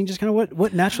 and seeing just kind of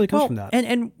what naturally comes from that.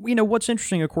 And what's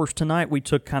interesting, of course, tonight we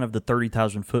took kind of the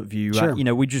 30,000 foot view.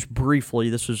 Sure. We just briefly.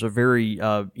 This is a very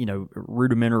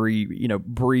rudimentary,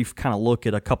 brief kind of look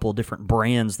at a couple of different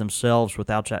brands themselves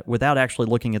without actually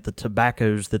looking at the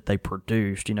tobaccos that they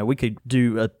produced. We could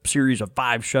do a series of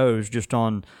 5 shows just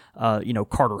on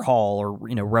Carter Hall or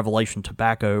Revelation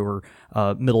Tobacco or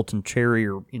Middleton Cherry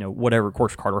or whatever. Of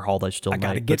course, Carter Hall they still make. I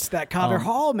gotta get to that Carter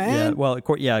Hall, man. Yeah, well,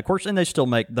 of course, and they still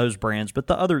make those brands. But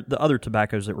the other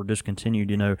tobaccos that were discontinued,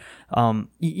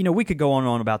 we could go on and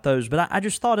on about those. But I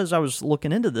just thought as I was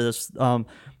looking into this,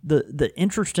 the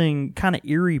interesting kind of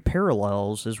eerie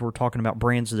parallels as we're talking about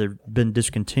brands that have been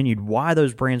discontinued, why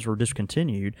those brands were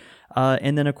discontinued,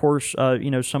 and then of course,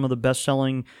 some of the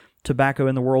best-selling tobacco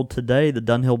in the world today, the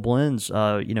Dunhill blends,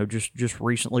 just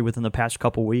recently within the past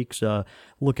couple weeks,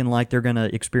 looking like they're going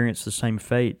to experience the same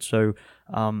fate. So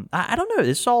I don't know.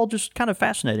 It's all just kind of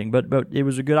fascinating, but it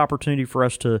was a good opportunity for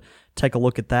us to take a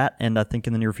look at that, and I think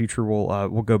in the near future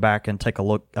we'll go back and take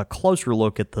a closer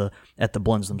look at the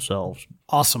blends themselves.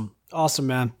 Awesome,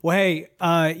 man. Well, hey,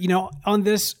 on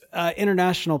this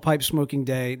International Pipe Smoking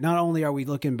Day, not only are we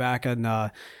looking back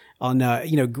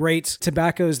on great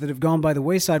tobaccos that have gone by the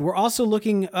wayside, we're also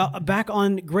looking back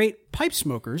on great pipe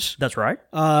smokers. That's right.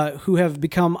 Who have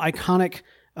become iconic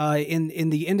in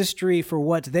the industry for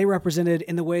what they represented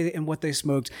in the way and what they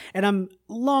smoked. And I'm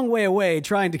a long way away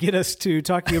trying to get us to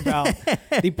talk to you about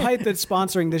the pipe that's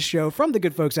sponsoring this show from the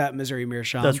good folks at Missouri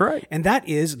Meerschaum. That's right. And that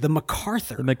is the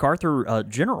MacArthur. The MacArthur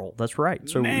General. That's right.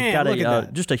 So Man, we've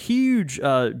got just a huge,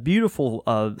 beautiful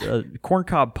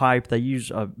corncob pipe. They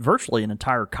use virtually an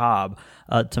entire cob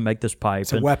to make this pipe.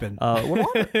 It's a weapon. A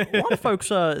lot of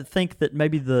folks think that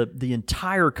maybe the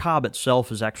entire cob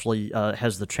itself is actually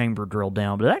has the chamber drilled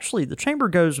down, but actually the chamber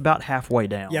goes about halfway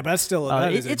down. Yeah, but that's still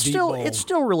it's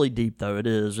still really deep though. It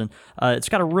is, and it's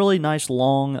got a really nice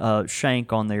long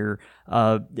shank on there,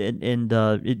 and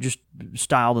it just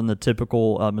styled in the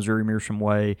typical Missouri Meerschaum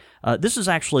way. This is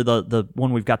actually the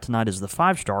one we've got tonight is the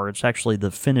 5-star. It's actually the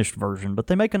finished version, but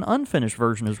they make an unfinished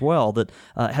version as well that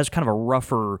has kind of a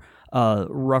rougher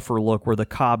look where the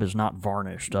cob is not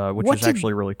varnished, which is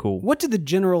actually really cool. What did the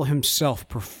General himself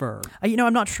prefer?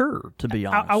 I'm not sure, to be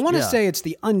honest. I want to say it's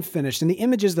the unfinished. In the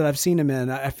images that I've seen him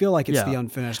in, I feel like it's the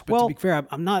unfinished. But to be fair,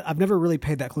 I've never really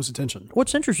paid that close attention.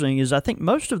 What's interesting is I think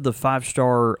most of the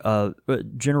 5-star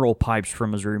General pipes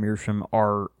from Missouri Meerschaum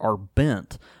are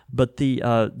bent. But the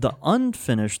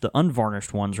unfinished, the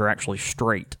unvarnished ones are actually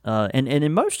straight. And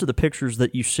in most of the pictures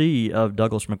that you see of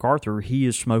Douglas MacArthur, he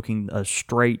is smoking a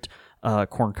straight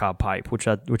corncob pipe, which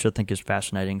I think is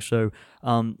fascinating. So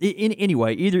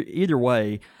anyway, either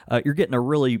way, you're getting a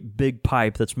really big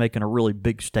pipe that's making a really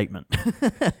big statement.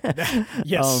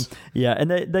 Yes.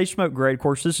 And they smoke great. Of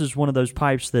course, this is one of those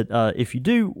pipes that if you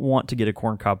do want to get a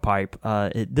corncob pipe,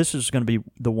 this is going to be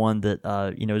the one that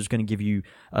is going to give you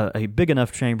a big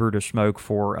enough chamber to smoke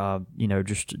for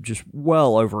just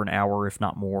well over an hour, if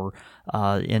not more,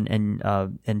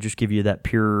 and just give you that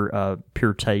pure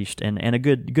taste and a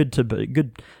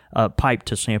good pipe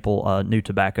to sample new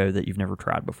tobacco that you've never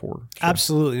tried before. So,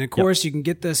 absolutely. And of course, you can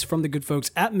get this from the good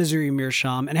folks at Missouri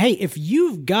Meerschaum. And hey, if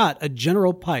you've got a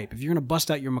General pipe, if you're going to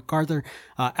bust out your MacArthur,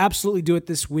 absolutely do it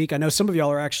this week. I know some of y'all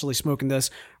are actually smoking this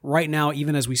right now,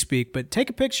 even as we speak, but take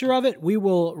a picture of it. We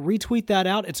will retweet that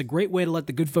out. It's a great way to let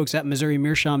the good folks at Missouri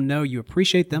Meerschaum know you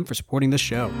appreciate them for supporting this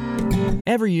show.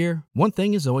 Every year, one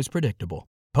thing is always predictable.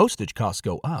 Postage costs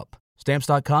go up.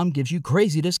 Stamps.com gives you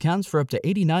crazy discounts for up to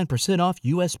 89% off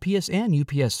USPS and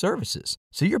UPS services,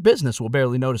 so your business will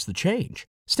barely notice the change.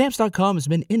 Stamps.com has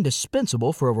been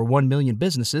indispensable for over 1 million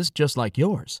businesses just like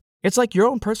yours. It's like your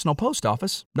own personal post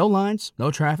office. No lines,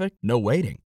 no traffic, no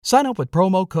waiting. Sign up with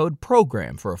promo code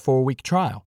PROGRAM for a 4-week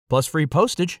trial, plus free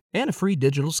postage and a free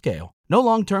digital scale. No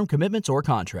long-term commitments or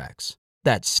contracts.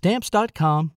 That's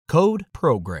Stamps.com, code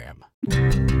PROGRAM.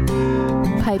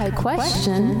 Pipe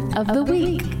question of the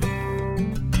week.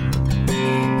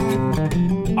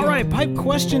 All right, pipe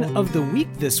question of the week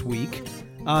this week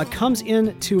comes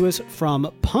in to us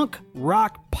from Punk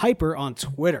Rock Piper on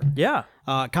Twitter. Yeah.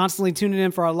 Constantly tuning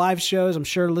in for our live shows, I'm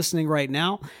sure listening right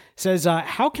now. Says,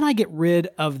 how can I get rid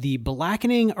of the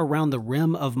blackening around the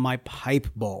rim of my pipe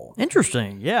bowl?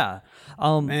 Interesting, yeah.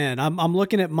 Man, I'm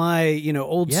looking at my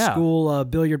old school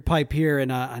billiard pipe here,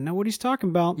 and I know what he's talking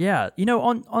about. Yeah,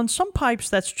 on some pipes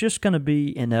that's just going to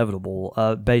be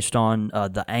inevitable based on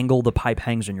the angle the pipe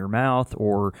hangs in your mouth,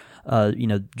 or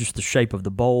just the shape of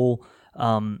the bowl.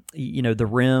 the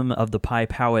rim of the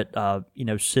pipe, how it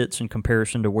sits in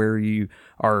comparison to where you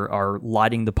are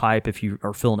lighting the pipe. If you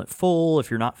are filling it full, if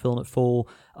you're not filling it full,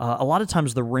 a lot of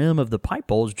times the rim of the pipe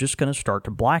bowl is just going to start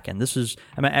to blacken.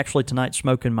 I'm actually tonight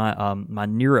smoking my my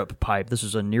Nerup pipe. This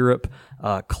is a Nerup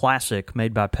Classic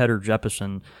made by Petter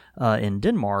Jeppesen in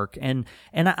Denmark, and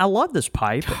I love this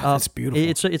pipe. It's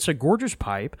beautiful. It's a gorgeous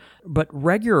pipe, but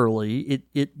regularly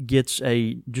it gets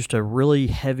just a really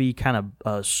heavy kind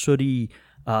of sooty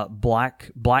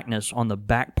blackness on the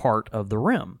back part of the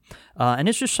rim, and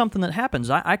it's just something that happens.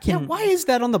 I can. Yeah, why is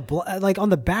that on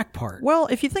the back part? Well,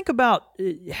 if you think about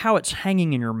how it's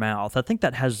hanging in your mouth, I think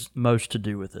that has most to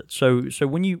do with it. So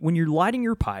when you're lighting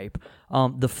your pipe,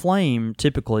 the flame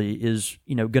typically is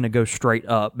going to go straight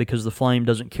up because the flame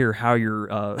doesn't care how you're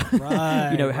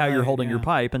you're holding your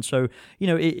pipe, and so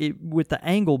with the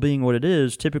angle being what it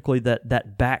is, typically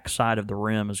that back side of the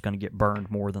rim is going to get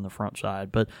burned more than the front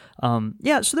side. But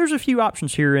so there's a few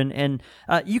options here, and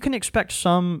you can expect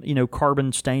some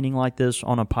carbon staining like this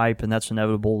on a pipe, and that's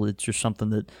inevitable. It's just something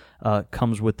that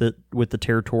comes with the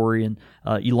territory, and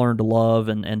you learn to love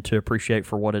and to appreciate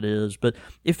for what it is. But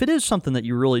if it is something that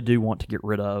you really do want to get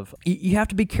rid of, you have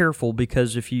to be careful,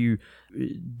 because if you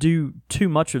do too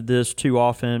much of this too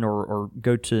often or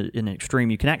go to an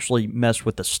extreme, you can actually mess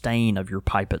with the stain of your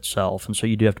pipe itself, and so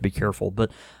you do have to be careful.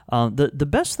 But the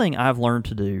best thing I've learned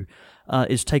to do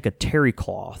is take a terry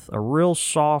cloth, a real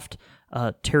soft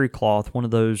terry cloth, one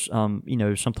of those,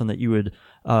 something that you would,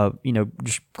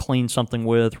 just clean something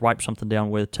with, wipe something down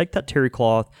with. Take that terry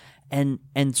cloth and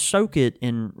soak it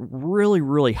in really,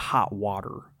 really hot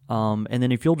water. And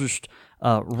then if you'll just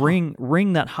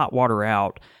wring that hot water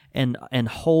out and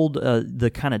hold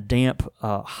the kind of damp,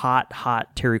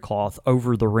 hot terry cloth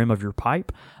over the rim of your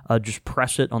pipe, just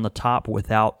press it on the top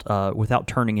without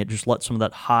turning it. Just let some of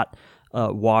that hot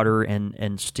water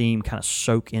and steam kind of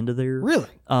soak into there. Really?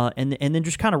 And then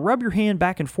just kind of rub your hand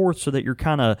back and forth so that you're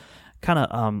kind of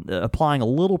applying a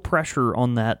little pressure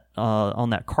on that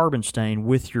carbon stain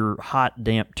with your hot,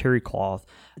 damp terry cloth.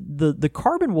 The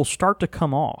carbon will start to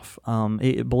come off,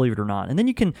 believe it or not. And then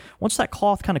you can, once that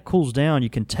cloth kind of cools down, you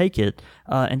can take it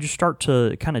and just start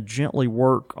to kind of gently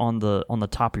work on the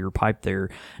top of your pipe there.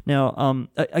 Now,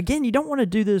 again, you don't want to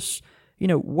do this,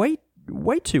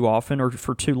 way too often or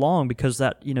for too long, because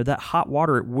that hot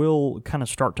water, it will kind of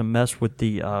start to mess with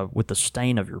the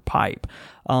stain of your pipe.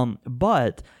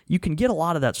 But you can get a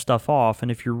lot of that stuff off,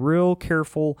 and if you're real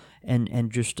careful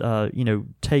and just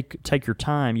take your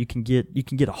time, you can get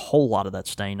a whole lot of that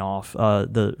stain off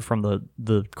from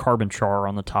the carbon char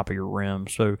on the top of your rim.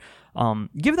 So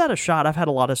give that a shot. I've had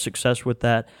a lot of success with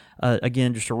that.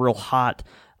 Again, just a real hot,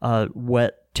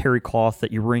 wet terry cloth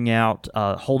that you wring out,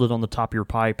 hold it on the top of your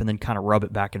pipe, and then kind of rub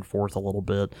it back and forth a little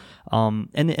bit. And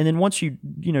then once you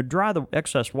dry the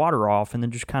excess water off, and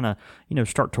then just kind of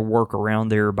start to work around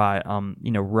there by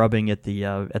rubbing at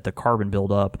the carbon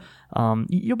buildup,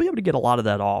 you'll be able to get a lot of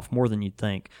that off, more than you'd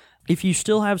think. If you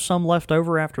still have some left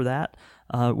over after that,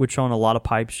 which on a lot of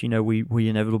pipes we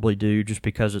inevitably do, just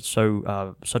because it's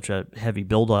such a heavy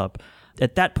buildup.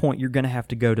 At that point, you're going to have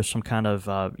to go to some kind of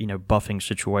buffing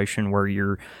situation where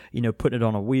you're putting it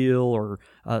on a wheel, or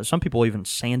some people even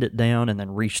sand it down and then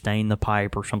restain the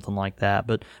pipe or something like that.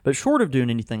 But short of doing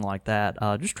anything like that,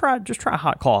 just try a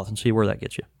hot cloth and see where that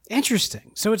gets you.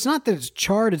 Interesting. So it's not that it's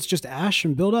charred; it's just ash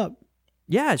and buildup.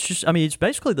 Yeah, it's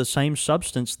basically the same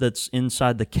substance that's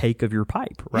inside the cake of your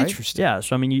pipe, right? Interesting. Yeah,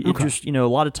 so it just a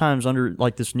lot of times under,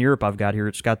 like this Nerup I've got here,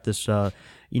 it's got this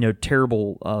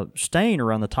terrible stain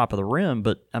around the top of the rim.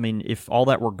 But if all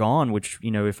that were gone, which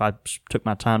if I took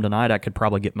my time tonight, I could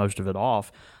probably get most of it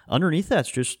off. Underneath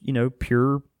that's just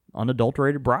pure,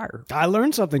 unadulterated briar. I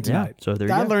learned something tonight. Yeah, so there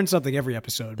you go. I go. learned something every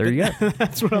episode. There you go.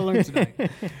 That's what I learned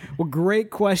tonight. Well, great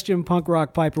question, Punk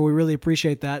Rock Piper. We really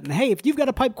appreciate that. And hey, if you've got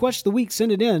a pipe question of the week,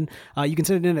 send it in. You can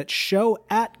send it in at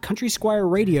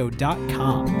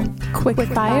show@countrysquireradio.com. Quick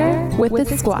fire with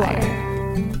the Squire.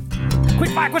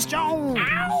 Quick fire question.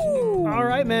 Ow! All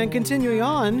right, man. Continuing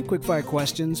on, quick fire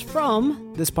questions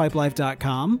from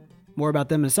thispipelife.com. More about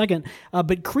them in a second.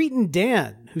 But Cretan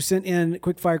Dan, who sent in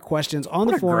quickfire questions on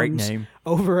the forums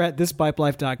over at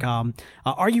thispipelife.com.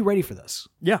 Are you ready for this?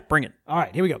 Yeah, bring it. All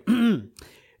right, here we go.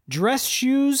 Dress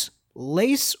shoes,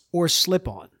 lace, or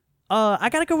slip-on? I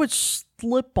gotta go with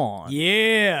slip-on.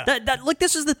 Yeah. Look,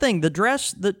 this is the thing. The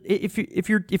dress, if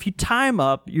you tie them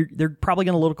up, they're probably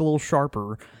gonna look a little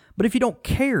sharper. But if you don't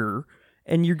care,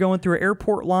 and you're going through an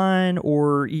airport line,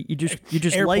 or you're just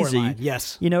airport lazy. Line,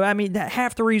 yes. I mean,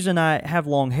 half the reason I have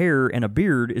long hair and a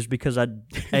beard is because I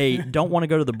A, don't want to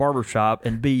go to the barber shop,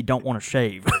 and B, don't want to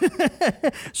shave.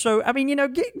 So, I mean,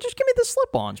 just give me the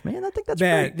slip-ons, man. I think that's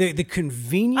great. The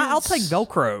convenience. I'll take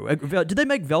Velcro. Did they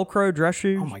make Velcro dress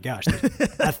shoes? Oh my gosh,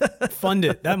 fund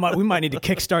it. We might need to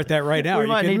kickstart that right now. We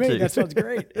might need to. That sounds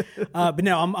great. But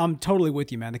no, I'm totally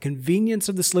with you, man. The convenience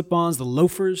of the slip-ons, the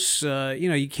loafers,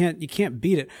 you can't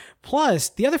beat it. Plus,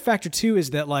 the other factor too is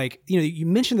that, like, you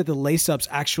mentioned that the lace-ups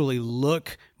actually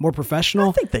look more professional.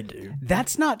 I think they do.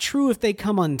 That's not true if they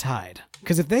come untied.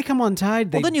 Because if they come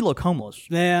untied, then you look homeless.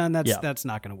 Yeah, and that's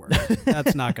not going to work.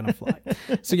 That's not going to fly.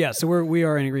 So we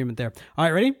are in agreement there. All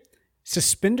right, ready?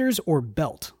 Suspenders or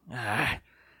belt?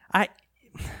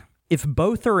 If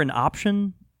both are an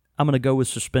option, I'm going to go with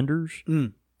suspenders.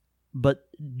 But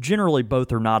generally,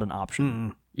 both are not an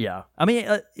option. Yeah, I mean,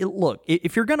 look,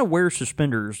 if you're going to wear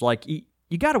suspenders, like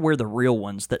you got to wear the real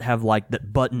ones that have like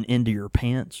that button into your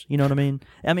pants. You know what I mean?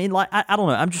 I mean, like I don't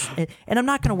know. I'm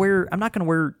not going to wear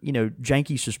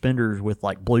janky suspenders with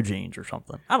like blue jeans or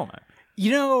something. I don't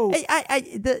know.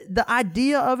 The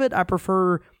idea of it, I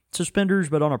prefer suspenders,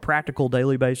 but on a practical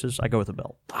daily basis, I go with a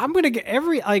belt. I'm going to get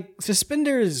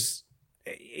suspenders.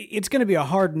 It's going to be a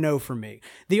hard no for me.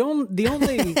 The only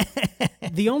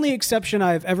exception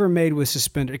I've ever made with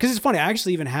suspenders, because it's funny, I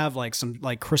actually even have like some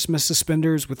like Christmas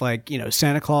suspenders with like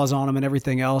Santa Claus on them and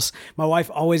everything else. My wife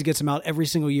always gets them out every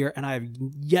single year, and I have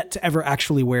yet to ever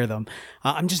actually wear them.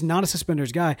 I'm just not a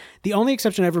suspenders guy. The only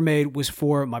exception I ever made was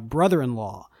for my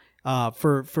brother-in-law.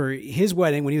 For his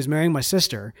wedding when he was marrying my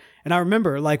sister. And I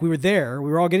remember, like, we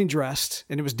were all getting dressed,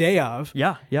 and it was day of.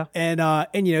 Yeah. And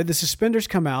the suspenders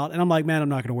come out, and I'm like, man, I'm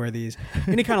not going to wear these.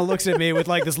 And he kind of looks at me with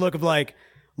like this look of like,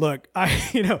 look,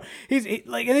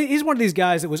 he's one of these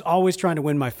guys that was always trying to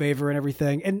win my favor and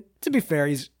everything. And to be fair,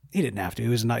 he didn't have to. He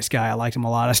was a nice guy. I liked him a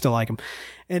lot. I still like him.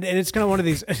 And it's kind of one of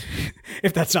these,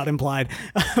 if that's not implied,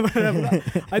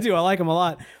 I do. I like him a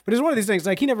lot. But it's one of these things,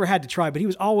 like, he never had to try, but he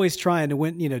was always trying to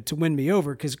win me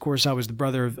over, because, of course, I was the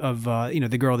brother of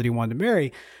the girl that he wanted to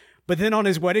marry. But then on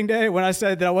his wedding day, when I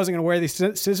said that I wasn't going to wear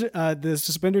the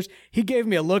suspenders, he gave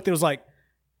me a look that was like,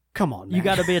 come on, man. You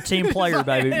got to be a team player,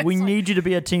 baby. We need you to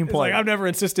be a team player. Like, I've never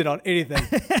insisted on anything.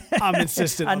 I'm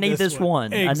insistent on this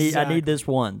one. Exactly. I need this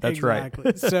one. That's exactly.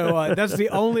 right. So that's the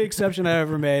only exception I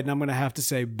ever made, and I'm going to have to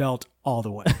say belt all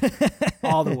the way.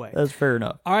 All the way. That's fair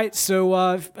enough. All right,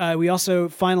 so we also,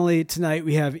 finally, tonight,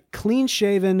 we have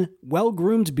clean-shaven,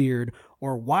 well-groomed beard,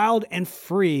 or wild and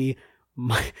free,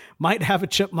 might have a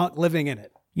chipmunk living in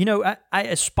it. I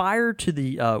aspire to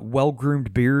the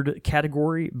well-groomed beard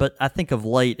category, but I think of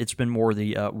late it's been more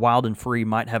the wild and free,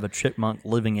 might have a chipmunk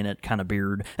living in it kind of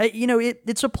beard. Hey,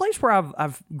 it's a place where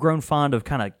I've grown fond of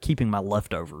kind of keeping my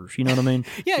leftovers. You know what I mean?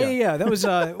 Yeah. That was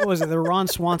what was it, the Ron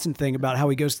Swanson thing about how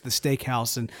he goes to the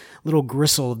steakhouse and little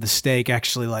gristle of the steak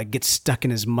actually like gets stuck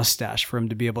in his mustache for him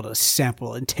to be able to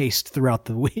sample and taste throughout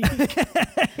the week.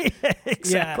 Yeah,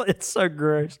 exactly. Yeah. It's so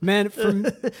gross, man.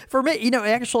 For me,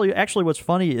 actually, what's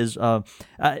funny is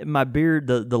my beard,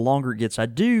 the longer it gets, I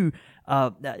do.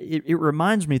 It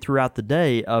reminds me throughout the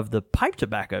day of the pipe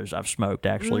tobaccos I've smoked,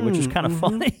 actually, which is kind of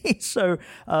funny. So,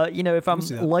 if I'm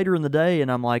later in the day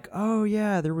and I'm like, oh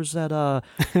yeah, there was that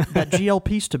that GL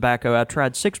Peace tobacco I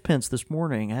tried, Sixpence this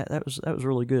morning. That was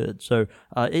really good. So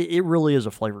it really is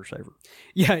a flavor saver.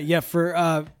 Yeah.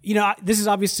 For this is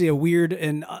obviously a weird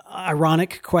and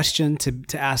ironic question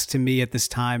to ask to me at this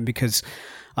time, because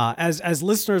as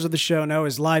listeners of the show know,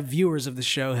 as live viewers of the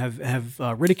show have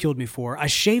ridiculed me for, I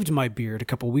shaved my beard a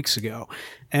couple weeks ago,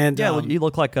 and you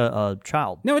look like a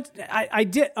child. No, I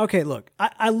did. Okay, look,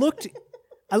 I looked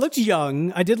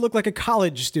young. I did look like a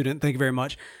college student. Thank you very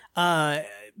much.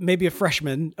 Maybe a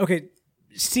freshman. Okay.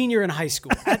 Senior in high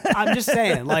school. I'm just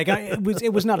saying, like,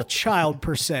 it was not a child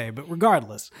per se, but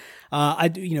regardless,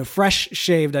 fresh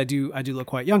shaved, I do look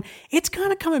quite young. It's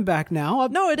kind of coming back now.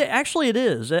 No, it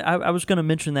is. I was going to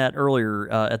mention that earlier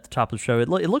at the top of the show. It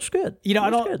looks good. I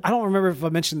don't remember if I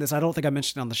mentioned this. I don't think I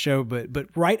mentioned it on the show, but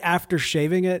right after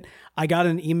shaving it, I got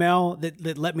an email that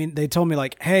they told me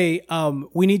like, hey,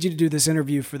 we need you to do this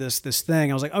interview for this thing.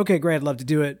 I was like, okay, great, I'd love to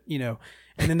do it. And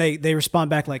then they respond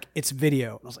back like, it's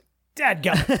video. And I was like,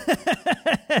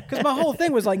 Because my whole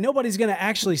thing was like, nobody's going to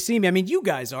actually see me. I mean, you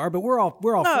guys are, but we're all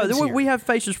friends here. We have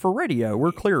faces for radio.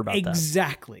 We're clear about that.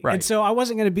 Exactly. Right. And so I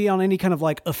wasn't going to be on any kind of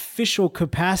like official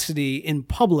capacity in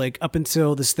public up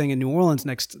until this thing in New Orleans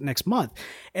next month.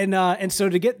 And so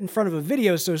to get in front of a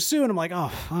video so soon, I'm like,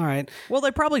 oh, all right. Well,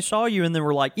 they probably saw you and then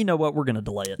were like, you know what, we're going to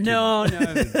delay it. No.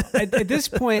 At this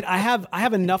point, I have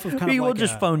enough of kind of. We'll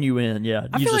just phone you in. Yeah,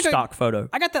 use a stock photo.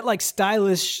 I got that like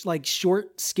stylish, like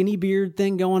short, skinny beard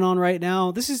thing going on right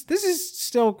now. This is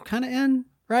still kind of in,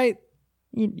 right?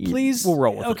 Please, we'll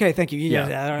roll with it. Okay, thank you. Yeah.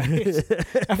 All right.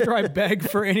 After I beg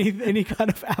for any kind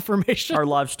of affirmation, our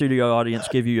live studio audience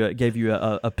gave you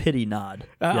a pity nod.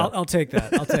 I'll take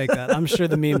that. I'll take that. I'm sure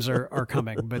the memes are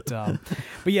coming, but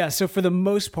yeah. So for the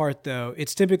most part, though,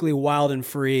 it's typically wild and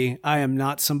free. I am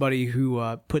not somebody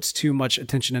who puts too much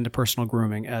attention into personal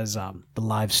grooming, as the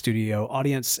live studio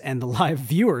audience and the live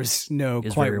viewers know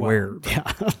is quite very well. Aware.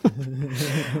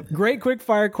 Yeah. Great quick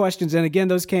fire questions, and again,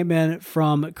 those came in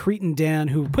from Cretan Dan,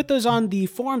 who put those on the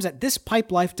forums at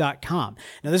thispipelife.com.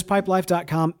 Now,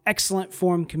 thispipelife.com, excellent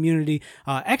forum community,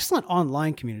 excellent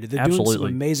online community. They're doing some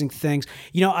amazing things.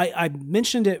 You know, I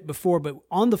mentioned it before, but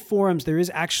on the forums, there is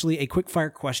actually a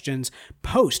quickfire questions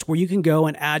post where you can go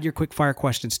and add your quickfire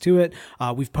questions to it.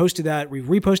 We've posted that. We've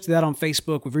reposted that on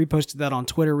Facebook. We've reposted that on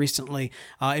Twitter recently.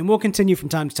 And we'll continue from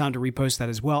time to time to repost that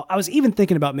as well. I was even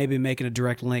thinking about maybe making a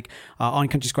direct link on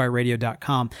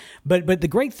countrysquireradio.com. But the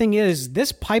great thing is,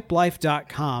 thispipelife.com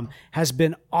has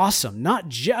been awesome, not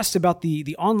just about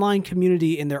the online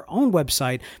community in their own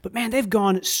website, but man, they've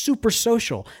gone super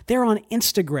social. They're on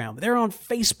Instagram, they're on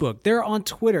Facebook, they're on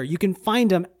Twitter. You can find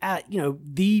them at,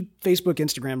 the Facebook,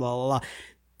 Instagram,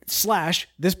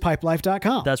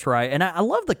 /thispipelife.com. That's right. And I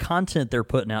love the content they're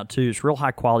putting out too. It's real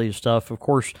high quality stuff. Of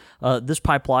course, This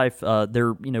Pipe Life,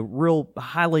 they're real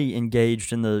highly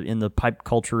engaged in the pipe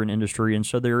culture and industry, and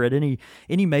so they're at any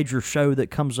major show that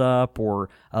comes up or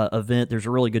event, there's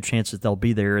a really good chance that they'll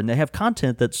be there, and they have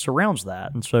content that surrounds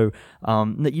that. And so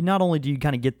that you not only do you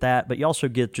kind of get that, but you also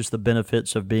get just the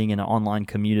benefits of being in an online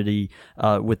community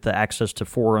with the access to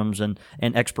forums and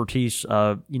expertise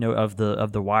of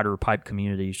the wider pipe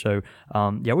community. So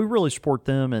we really support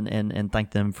them and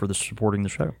thank them for supporting the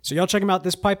show. So y'all check them out,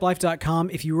 thispipelife.com.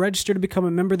 If you register to become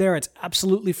a member there, it's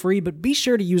absolutely free, but be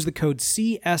sure to use the code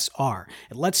CSR.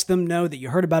 It lets them know that you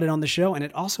heard about it on the show, and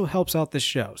it also helps out this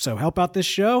show. So help out this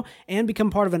show and become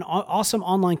part of an awesome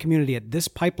online community at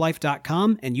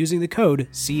thispipelife.com and using the code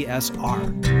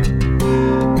CSR.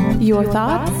 Your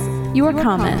thoughts, your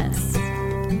comments,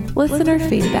 listener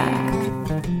feedback.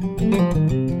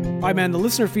 All right, man, the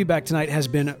listener feedback tonight has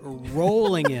been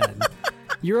rolling in.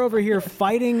 You're over here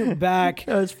fighting back.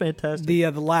 Oh, it's fantastic. The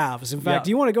laughs. In fact,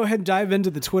 do you want to go ahead and dive into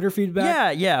the Twitter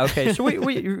feedback? Yeah. Okay. So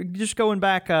we just going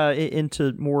back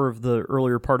into more of the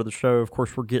earlier part of the show. Of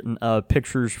course, we're getting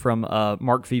pictures from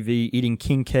Mark VV eating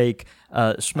king cake,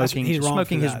 smoking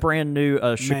his brand new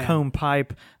Chacombe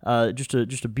pipe. Just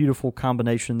a beautiful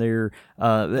combination there.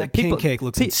 That king cake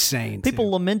looks insane. People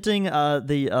lamenting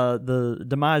the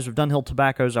demise of Dunhill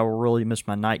Tobaccos. I will really miss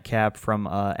my nightcap from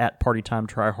at Party Time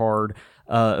Try Hard.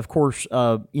 Of course,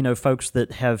 folks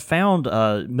that have found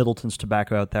Middleton's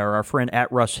tobacco out there. Our friend at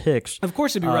Russ Hicks. Of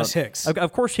course, it'd be Russ Hicks.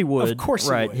 Of course he would. Of course,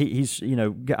 right? He would. He's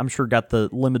I'm sure got the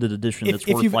limited edition that's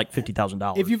worth like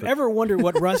 $50,000. If you've ever wondered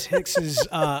what Russ Hicks's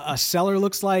a cellar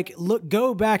looks like,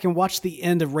 go back and watch the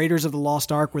end of Raiders of the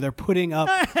Lost Ark where they're putting up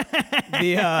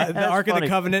the Ark of the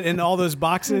Covenant in all those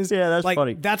boxes. Yeah, that's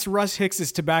funny. That's Russ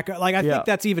Hicks's tobacco. Like I think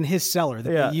that's even his cellar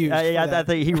that they used. I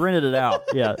think he rented it out.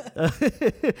 Yeah,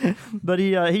 but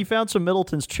he found some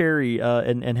Middleton's cherry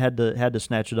and had to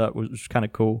snatch it up, which was kind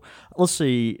of cool. Let's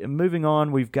see. Moving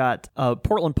on, we've got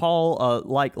Portland Paul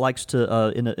likes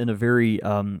to in a very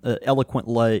eloquent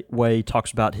way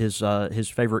talks about his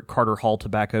favorite Carter Hall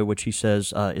tobacco, which he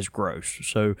says is gross.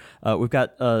 So we've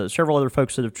got several other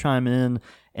folks that have chimed in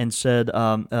and said,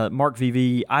 Mark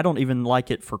VV, I don't even like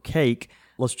it for cake.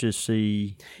 Let's just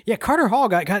see. Yeah, Carter Hall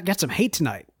got some hate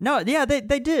tonight. No, yeah,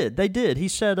 they did. They did. He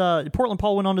said, Portland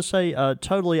Paul went on to say,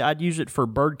 totally, I'd use it for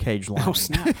birdcage lining. Oh,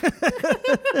 snap.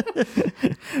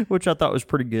 Which I thought was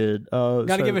pretty good.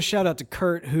 Got to give a shout out to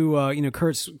Kurt, who,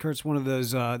 Kurt's one of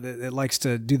those that likes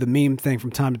to do the meme thing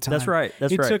from time to time. That's right.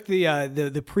 He took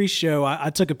the pre-show. I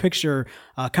took a picture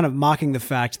kind of mocking the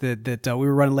fact that we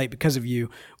were running late because of you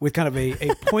with kind of a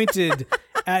pointed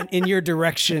in your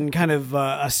direction, kind of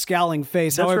a scowling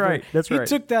face. That's However, right. That's he right.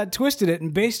 took that, twisted it,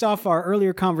 and based off our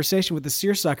earlier conversation with the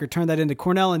seersucker, turned that into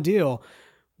Cornell and Deal.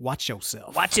 Watch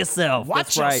yourself. Watch yourself.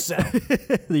 Watch That's yourself.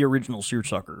 Right. The original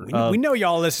seersucker. We know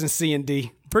y'all listen to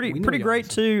C&D. Pretty great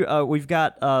too. We've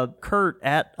got Kurt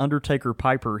at Undertaker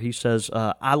Piper. He says,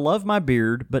 "I love my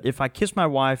beard, but if I kiss my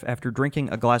wife after drinking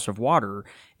a glass of water,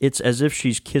 it's as if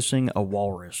she's kissing a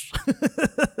walrus."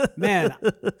 Man,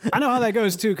 I know how that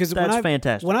goes too. Because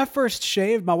fantastic. When I first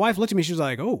shaved, my wife looked at me. She was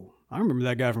like, "Oh, I remember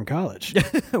that guy from college."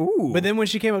 But then when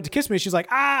she came up to kiss me, she's like,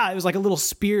 "Ah!" It was like a little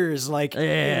Spears, like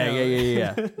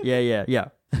yeah.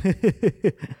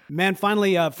 Man,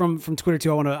 finally, from Twitter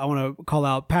too, I want to call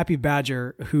out Pappy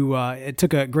Badger, who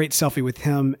took a great selfie with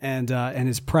him and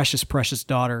his precious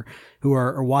daughter, who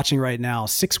are watching right now,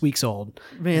 6 weeks old.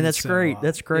 Man, that's great.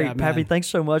 That's great, yeah, Pappy. Thanks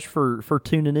so much for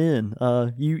tuning in.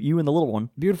 You and the little one,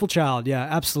 beautiful child. Yeah,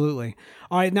 absolutely.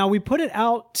 All right, now we put it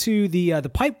out to the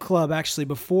Pipe Club actually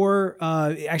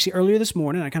earlier this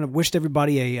morning. I kind of wished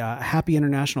everybody a happy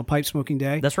International Pipe Smoking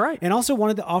Day. That's right, and also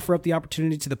wanted to offer up the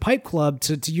opportunity to the Pipe Club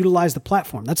to utilize the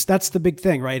platform. That's the big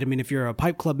thing, right? I mean, if you're a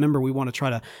Pipe Club member, we want to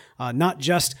try to not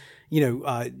just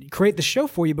create the show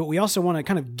for you, but we also want to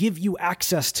kind of give you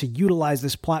access to utilize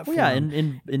this platform. Well, yeah,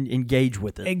 and engage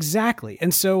with it. Exactly.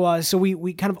 And so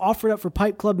we kind of offered up for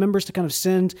Pipe Club members to kind of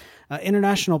send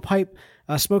International Pipe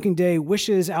Smoking Day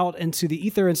wishes out into the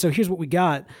ether. And so here's what we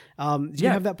got. Do you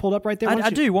have that pulled up right there? I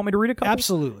do. Want me to read a couple?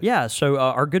 Absolutely. Yeah. So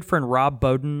our good friend Rob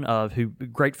Bowden, who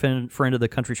great friend of the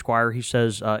Country Squire, he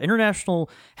says,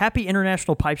 Happy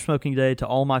International Pipe Smoking Day to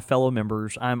all my fellow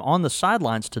members. I'm on the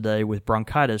sidelines today with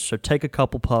bronchitis, so take a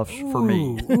couple puffs for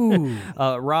me.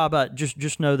 Rob,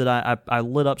 just know that I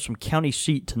lit up some county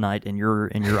seat tonight in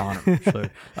your honor. So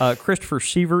Christopher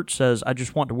Sievert says, I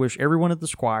just want to wish everyone at the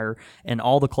Squire and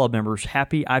all the club members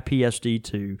happy IPSD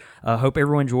too. Hope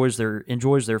everyone enjoys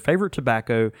their favorite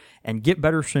tobacco and get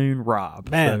better soon, Rob.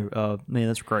 Man. So, man,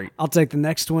 that's great. I'll take the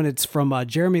next one. It's from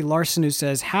Jeremy Larson, who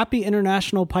says, Happy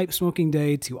International Pipe Smoking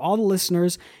Day to all the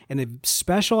listeners, and a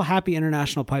special Happy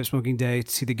International Pipe Smoking Day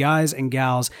to the guys and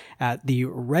gals at the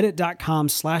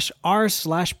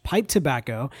reddit.com/r/pipe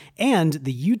tobacco and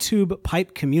the YouTube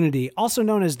pipe community, also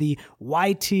known as the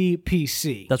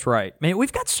YTPC. That's right. Man,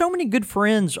 we've got so many good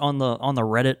friends on the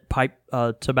Reddit pipe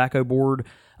tobacco board.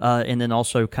 And then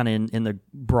also kind of in the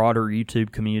broader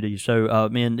YouTube community. So,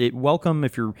 man, welcome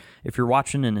if you're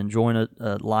watching and enjoying it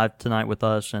live tonight with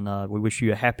us, and we wish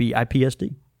you a happy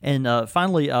IPSD. And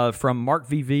finally, from Mark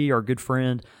VV, our good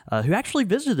friend, who actually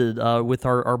visited with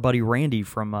our buddy Randy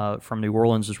from New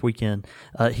Orleans this weekend.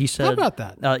 He said, "How about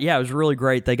that?" Yeah, it was really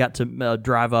great. They got to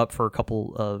drive up for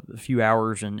a few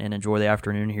hours and enjoy the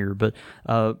afternoon here. But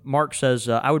Mark says,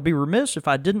 I would be remiss if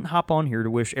I didn't hop on here to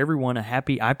wish everyone a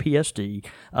happy IPSD.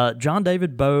 John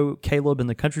David, Bo, Caleb, and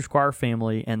the Country Squire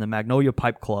family, and the Magnolia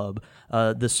Pipe Club,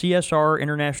 the CSR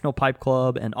International Pipe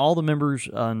Club, and all the members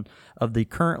of the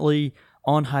currently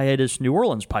on hiatus New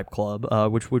Orleans Pipe Club,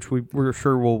 which we're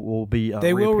sure will be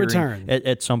they will return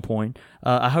at some point.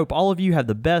 I hope all of you have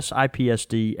the best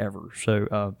IPSD ever.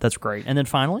 So that's great. And then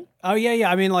finally, oh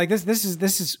yeah. I mean, like this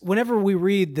is whenever we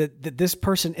read that this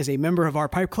person is a member of our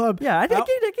pipe club. Yeah, I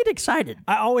get excited.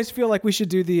 I always feel like we should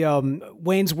do the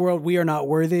Wayne's World "We Are Not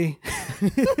Worthy."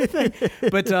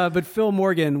 But Phil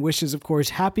Morgan wishes, of course,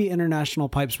 Happy International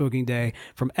Pipe Smoking Day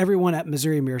from everyone at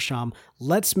Missouri Meerschaum.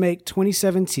 Let's make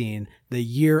 2017 the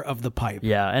year of the pipe.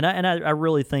 Yeah, and I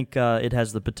really think it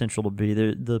has the potential to be.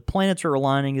 The planets are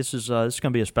aligning. This is going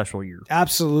to be a special year.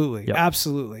 Absolutely, yep.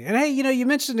 Absolutely. And hey, you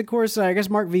mentioned, of course, I guess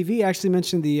Mark VV actually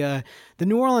mentioned the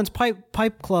New Orleans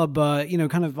Pipe Club,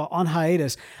 kind of on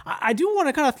hiatus. I do want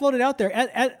to kind of float it out there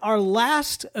at our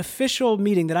last official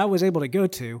meeting that I was able to go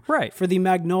to, right, for the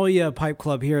Magnolia Pipe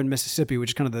Club here in Mississippi, which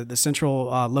is kind of the central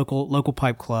local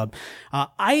pipe club.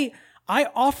 I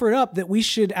offered up that we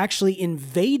should actually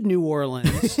invade New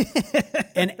Orleans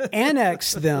and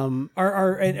annex them.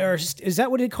 Or is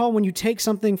that what they call when you take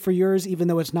something for yours, even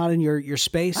though it's not in your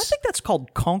space? I think that's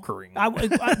called conquering.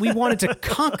 We wanted to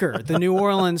conquer the New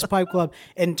Orleans Pipe Club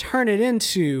and turn it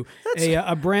into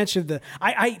a branch of the.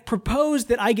 I proposed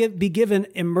that I be given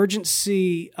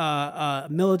emergency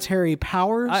military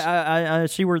powers. I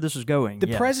see where this is going.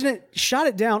 The president shot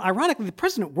it down. Ironically, the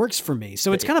president works for me,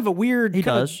 so it's kind of a weird. He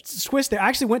does. Twist there. I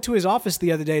actually went to his office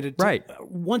the other day to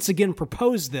once again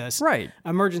propose this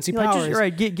emergency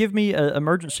powers. Give me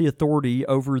emergency authority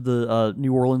over the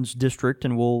New Orleans district,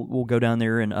 and we'll go down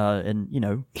there and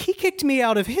he kicked me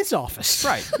out of his office.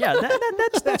 Right. Yeah.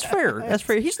 That's fair. That's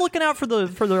fair. He's looking out for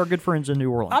our good friends in New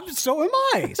Orleans. So am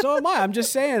I. I'm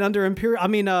just saying under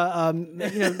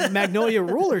Magnolia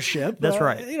rulership. That's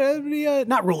right.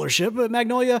 Not rulership, but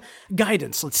Magnolia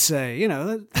guidance. Let's say we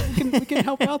can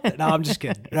help out there. No, I'm just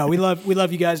kidding. No, we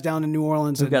love you guys down in New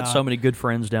Orleans. We've got so many good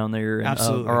friends down there, and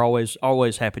absolutely are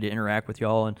always happy to interact with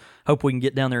y'all, and hope we can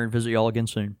get down there and visit y'all again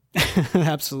soon.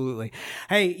 Absolutely.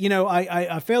 Hey,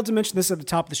 I failed to mention this at the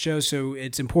top of the show, so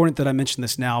it's important that I mention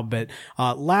this now. But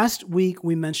last week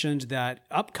we mentioned that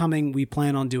upcoming we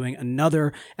plan on doing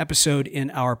another episode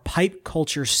in our Pipe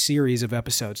Culture series of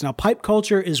episodes. Now, Pipe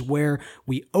Culture is where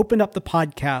we open up the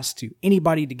podcast to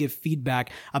anybody to give feedback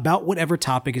about whatever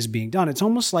topic is being done. It's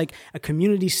almost like a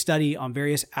community study on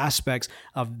various aspects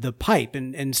of the pipe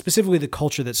and specifically the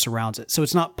culture that surrounds it. So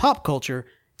it's not pop culture.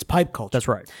 It's pipe culture. That's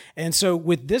right. And so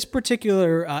with this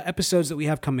particular episodes that we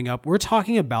have coming up, we're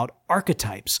talking about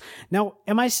archetypes. Now,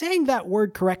 am I saying that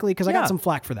word correctly? Because I got some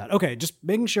flack for that. Okay, just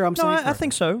making sure I'm saying it correctly. I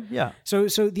think so, yeah. So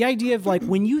the idea of like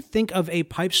when you think of a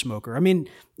pipe smoker, I mean,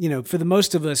 for the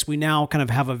most of us, we now kind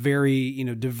of have a very,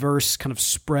 diverse kind of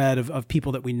spread of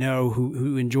people that we know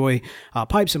who enjoy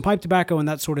pipes and pipe tobacco and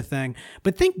that sort of thing.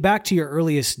 But think back to your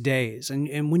earliest days.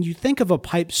 And when you think of a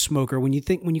pipe smoker, when you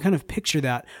kind of picture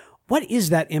that, what is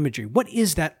that imagery? What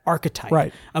is that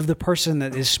archetype of the person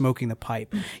that is smoking the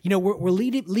pipe? We're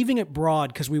leaving it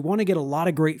broad because we want to get a lot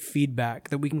of great feedback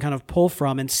that we can kind of pull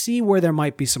from and see where there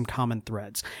might be some common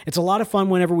threads. It's a lot of fun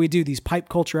whenever we do these pipe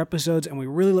culture episodes, and we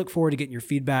really look forward to getting your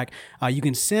feedback. You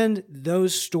can send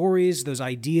those stories, those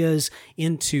ideas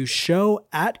into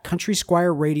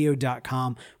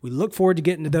show@countrysquireradio.com. We look forward to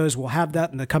getting to those. We'll have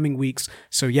that in the coming weeks.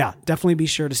 So yeah, definitely be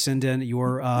sure to send in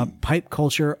your pipe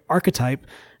culture archetype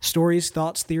stories,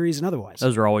 thoughts, theories, and otherwise.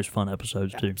 Those are always fun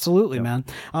episodes, too. Absolutely, man.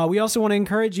 We also want to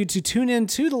encourage you to tune in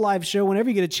to the live show whenever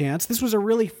you get a chance. This was a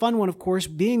really fun one, of course,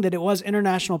 being that it was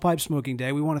International Pipe Smoking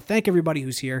Day. We want to thank everybody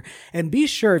who's here. And be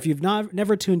sure, if you've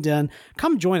never tuned in,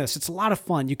 come join us. It's a lot of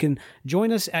fun. You can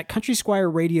join us at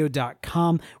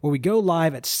countrysquireradio.com, where we go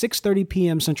live at 6:30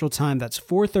 p.m. Central Time. That's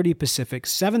 4:30 Pacific,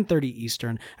 7:30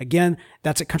 Eastern. Again,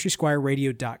 that's at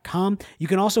countrysquireradio.com. You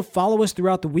can also follow us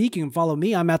throughout the week. You can follow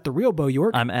me. I'm at The Real Bo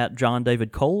York. I'm at John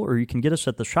David Cole, or you can get us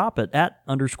at the shop at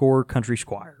 @_Country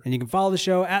Squire. And you can follow the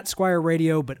show at Squire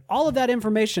Radio, but all of that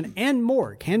information and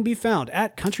more can be found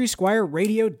at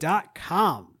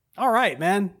countrysquireradio.com. All right,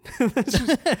 man.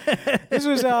 This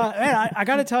was man, I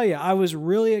got to tell you, I was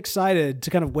really excited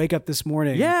to kind of wake up this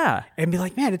morning. Yeah. And be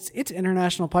like, man, it's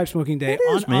International Pipe Smoking Day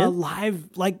on a live,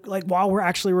 like while we're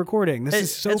actually recording. This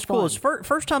is so fun. Cool. It's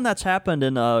first time that's happened.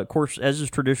 And of course, as is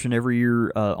tradition every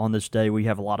year on this day, we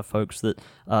have a lot of folks that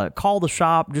call the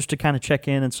shop just to kind of check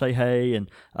in and say hey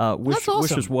and wish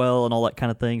us well and all that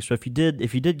kind of thing. So if you did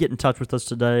get in touch with us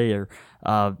today, or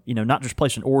not just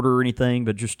place an order or anything,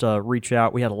 but just reach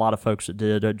out. We had a lot of folks that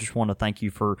did. I just want to thank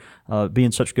you for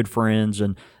being such good friends,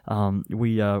 and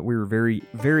we were very,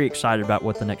 very excited about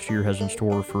what the next year has in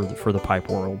store for the pipe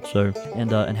world. So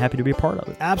and happy to be a part of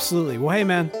it. Absolutely. Well, hey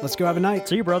man, let's go have a night.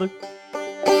 See you, brother.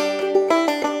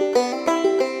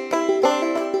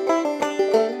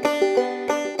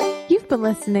 You've been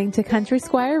listening to Country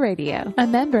Squire Radio, a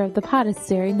member of the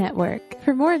Podastery Network.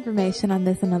 For more information on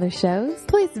this and other shows,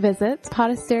 please visit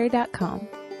podastery.com.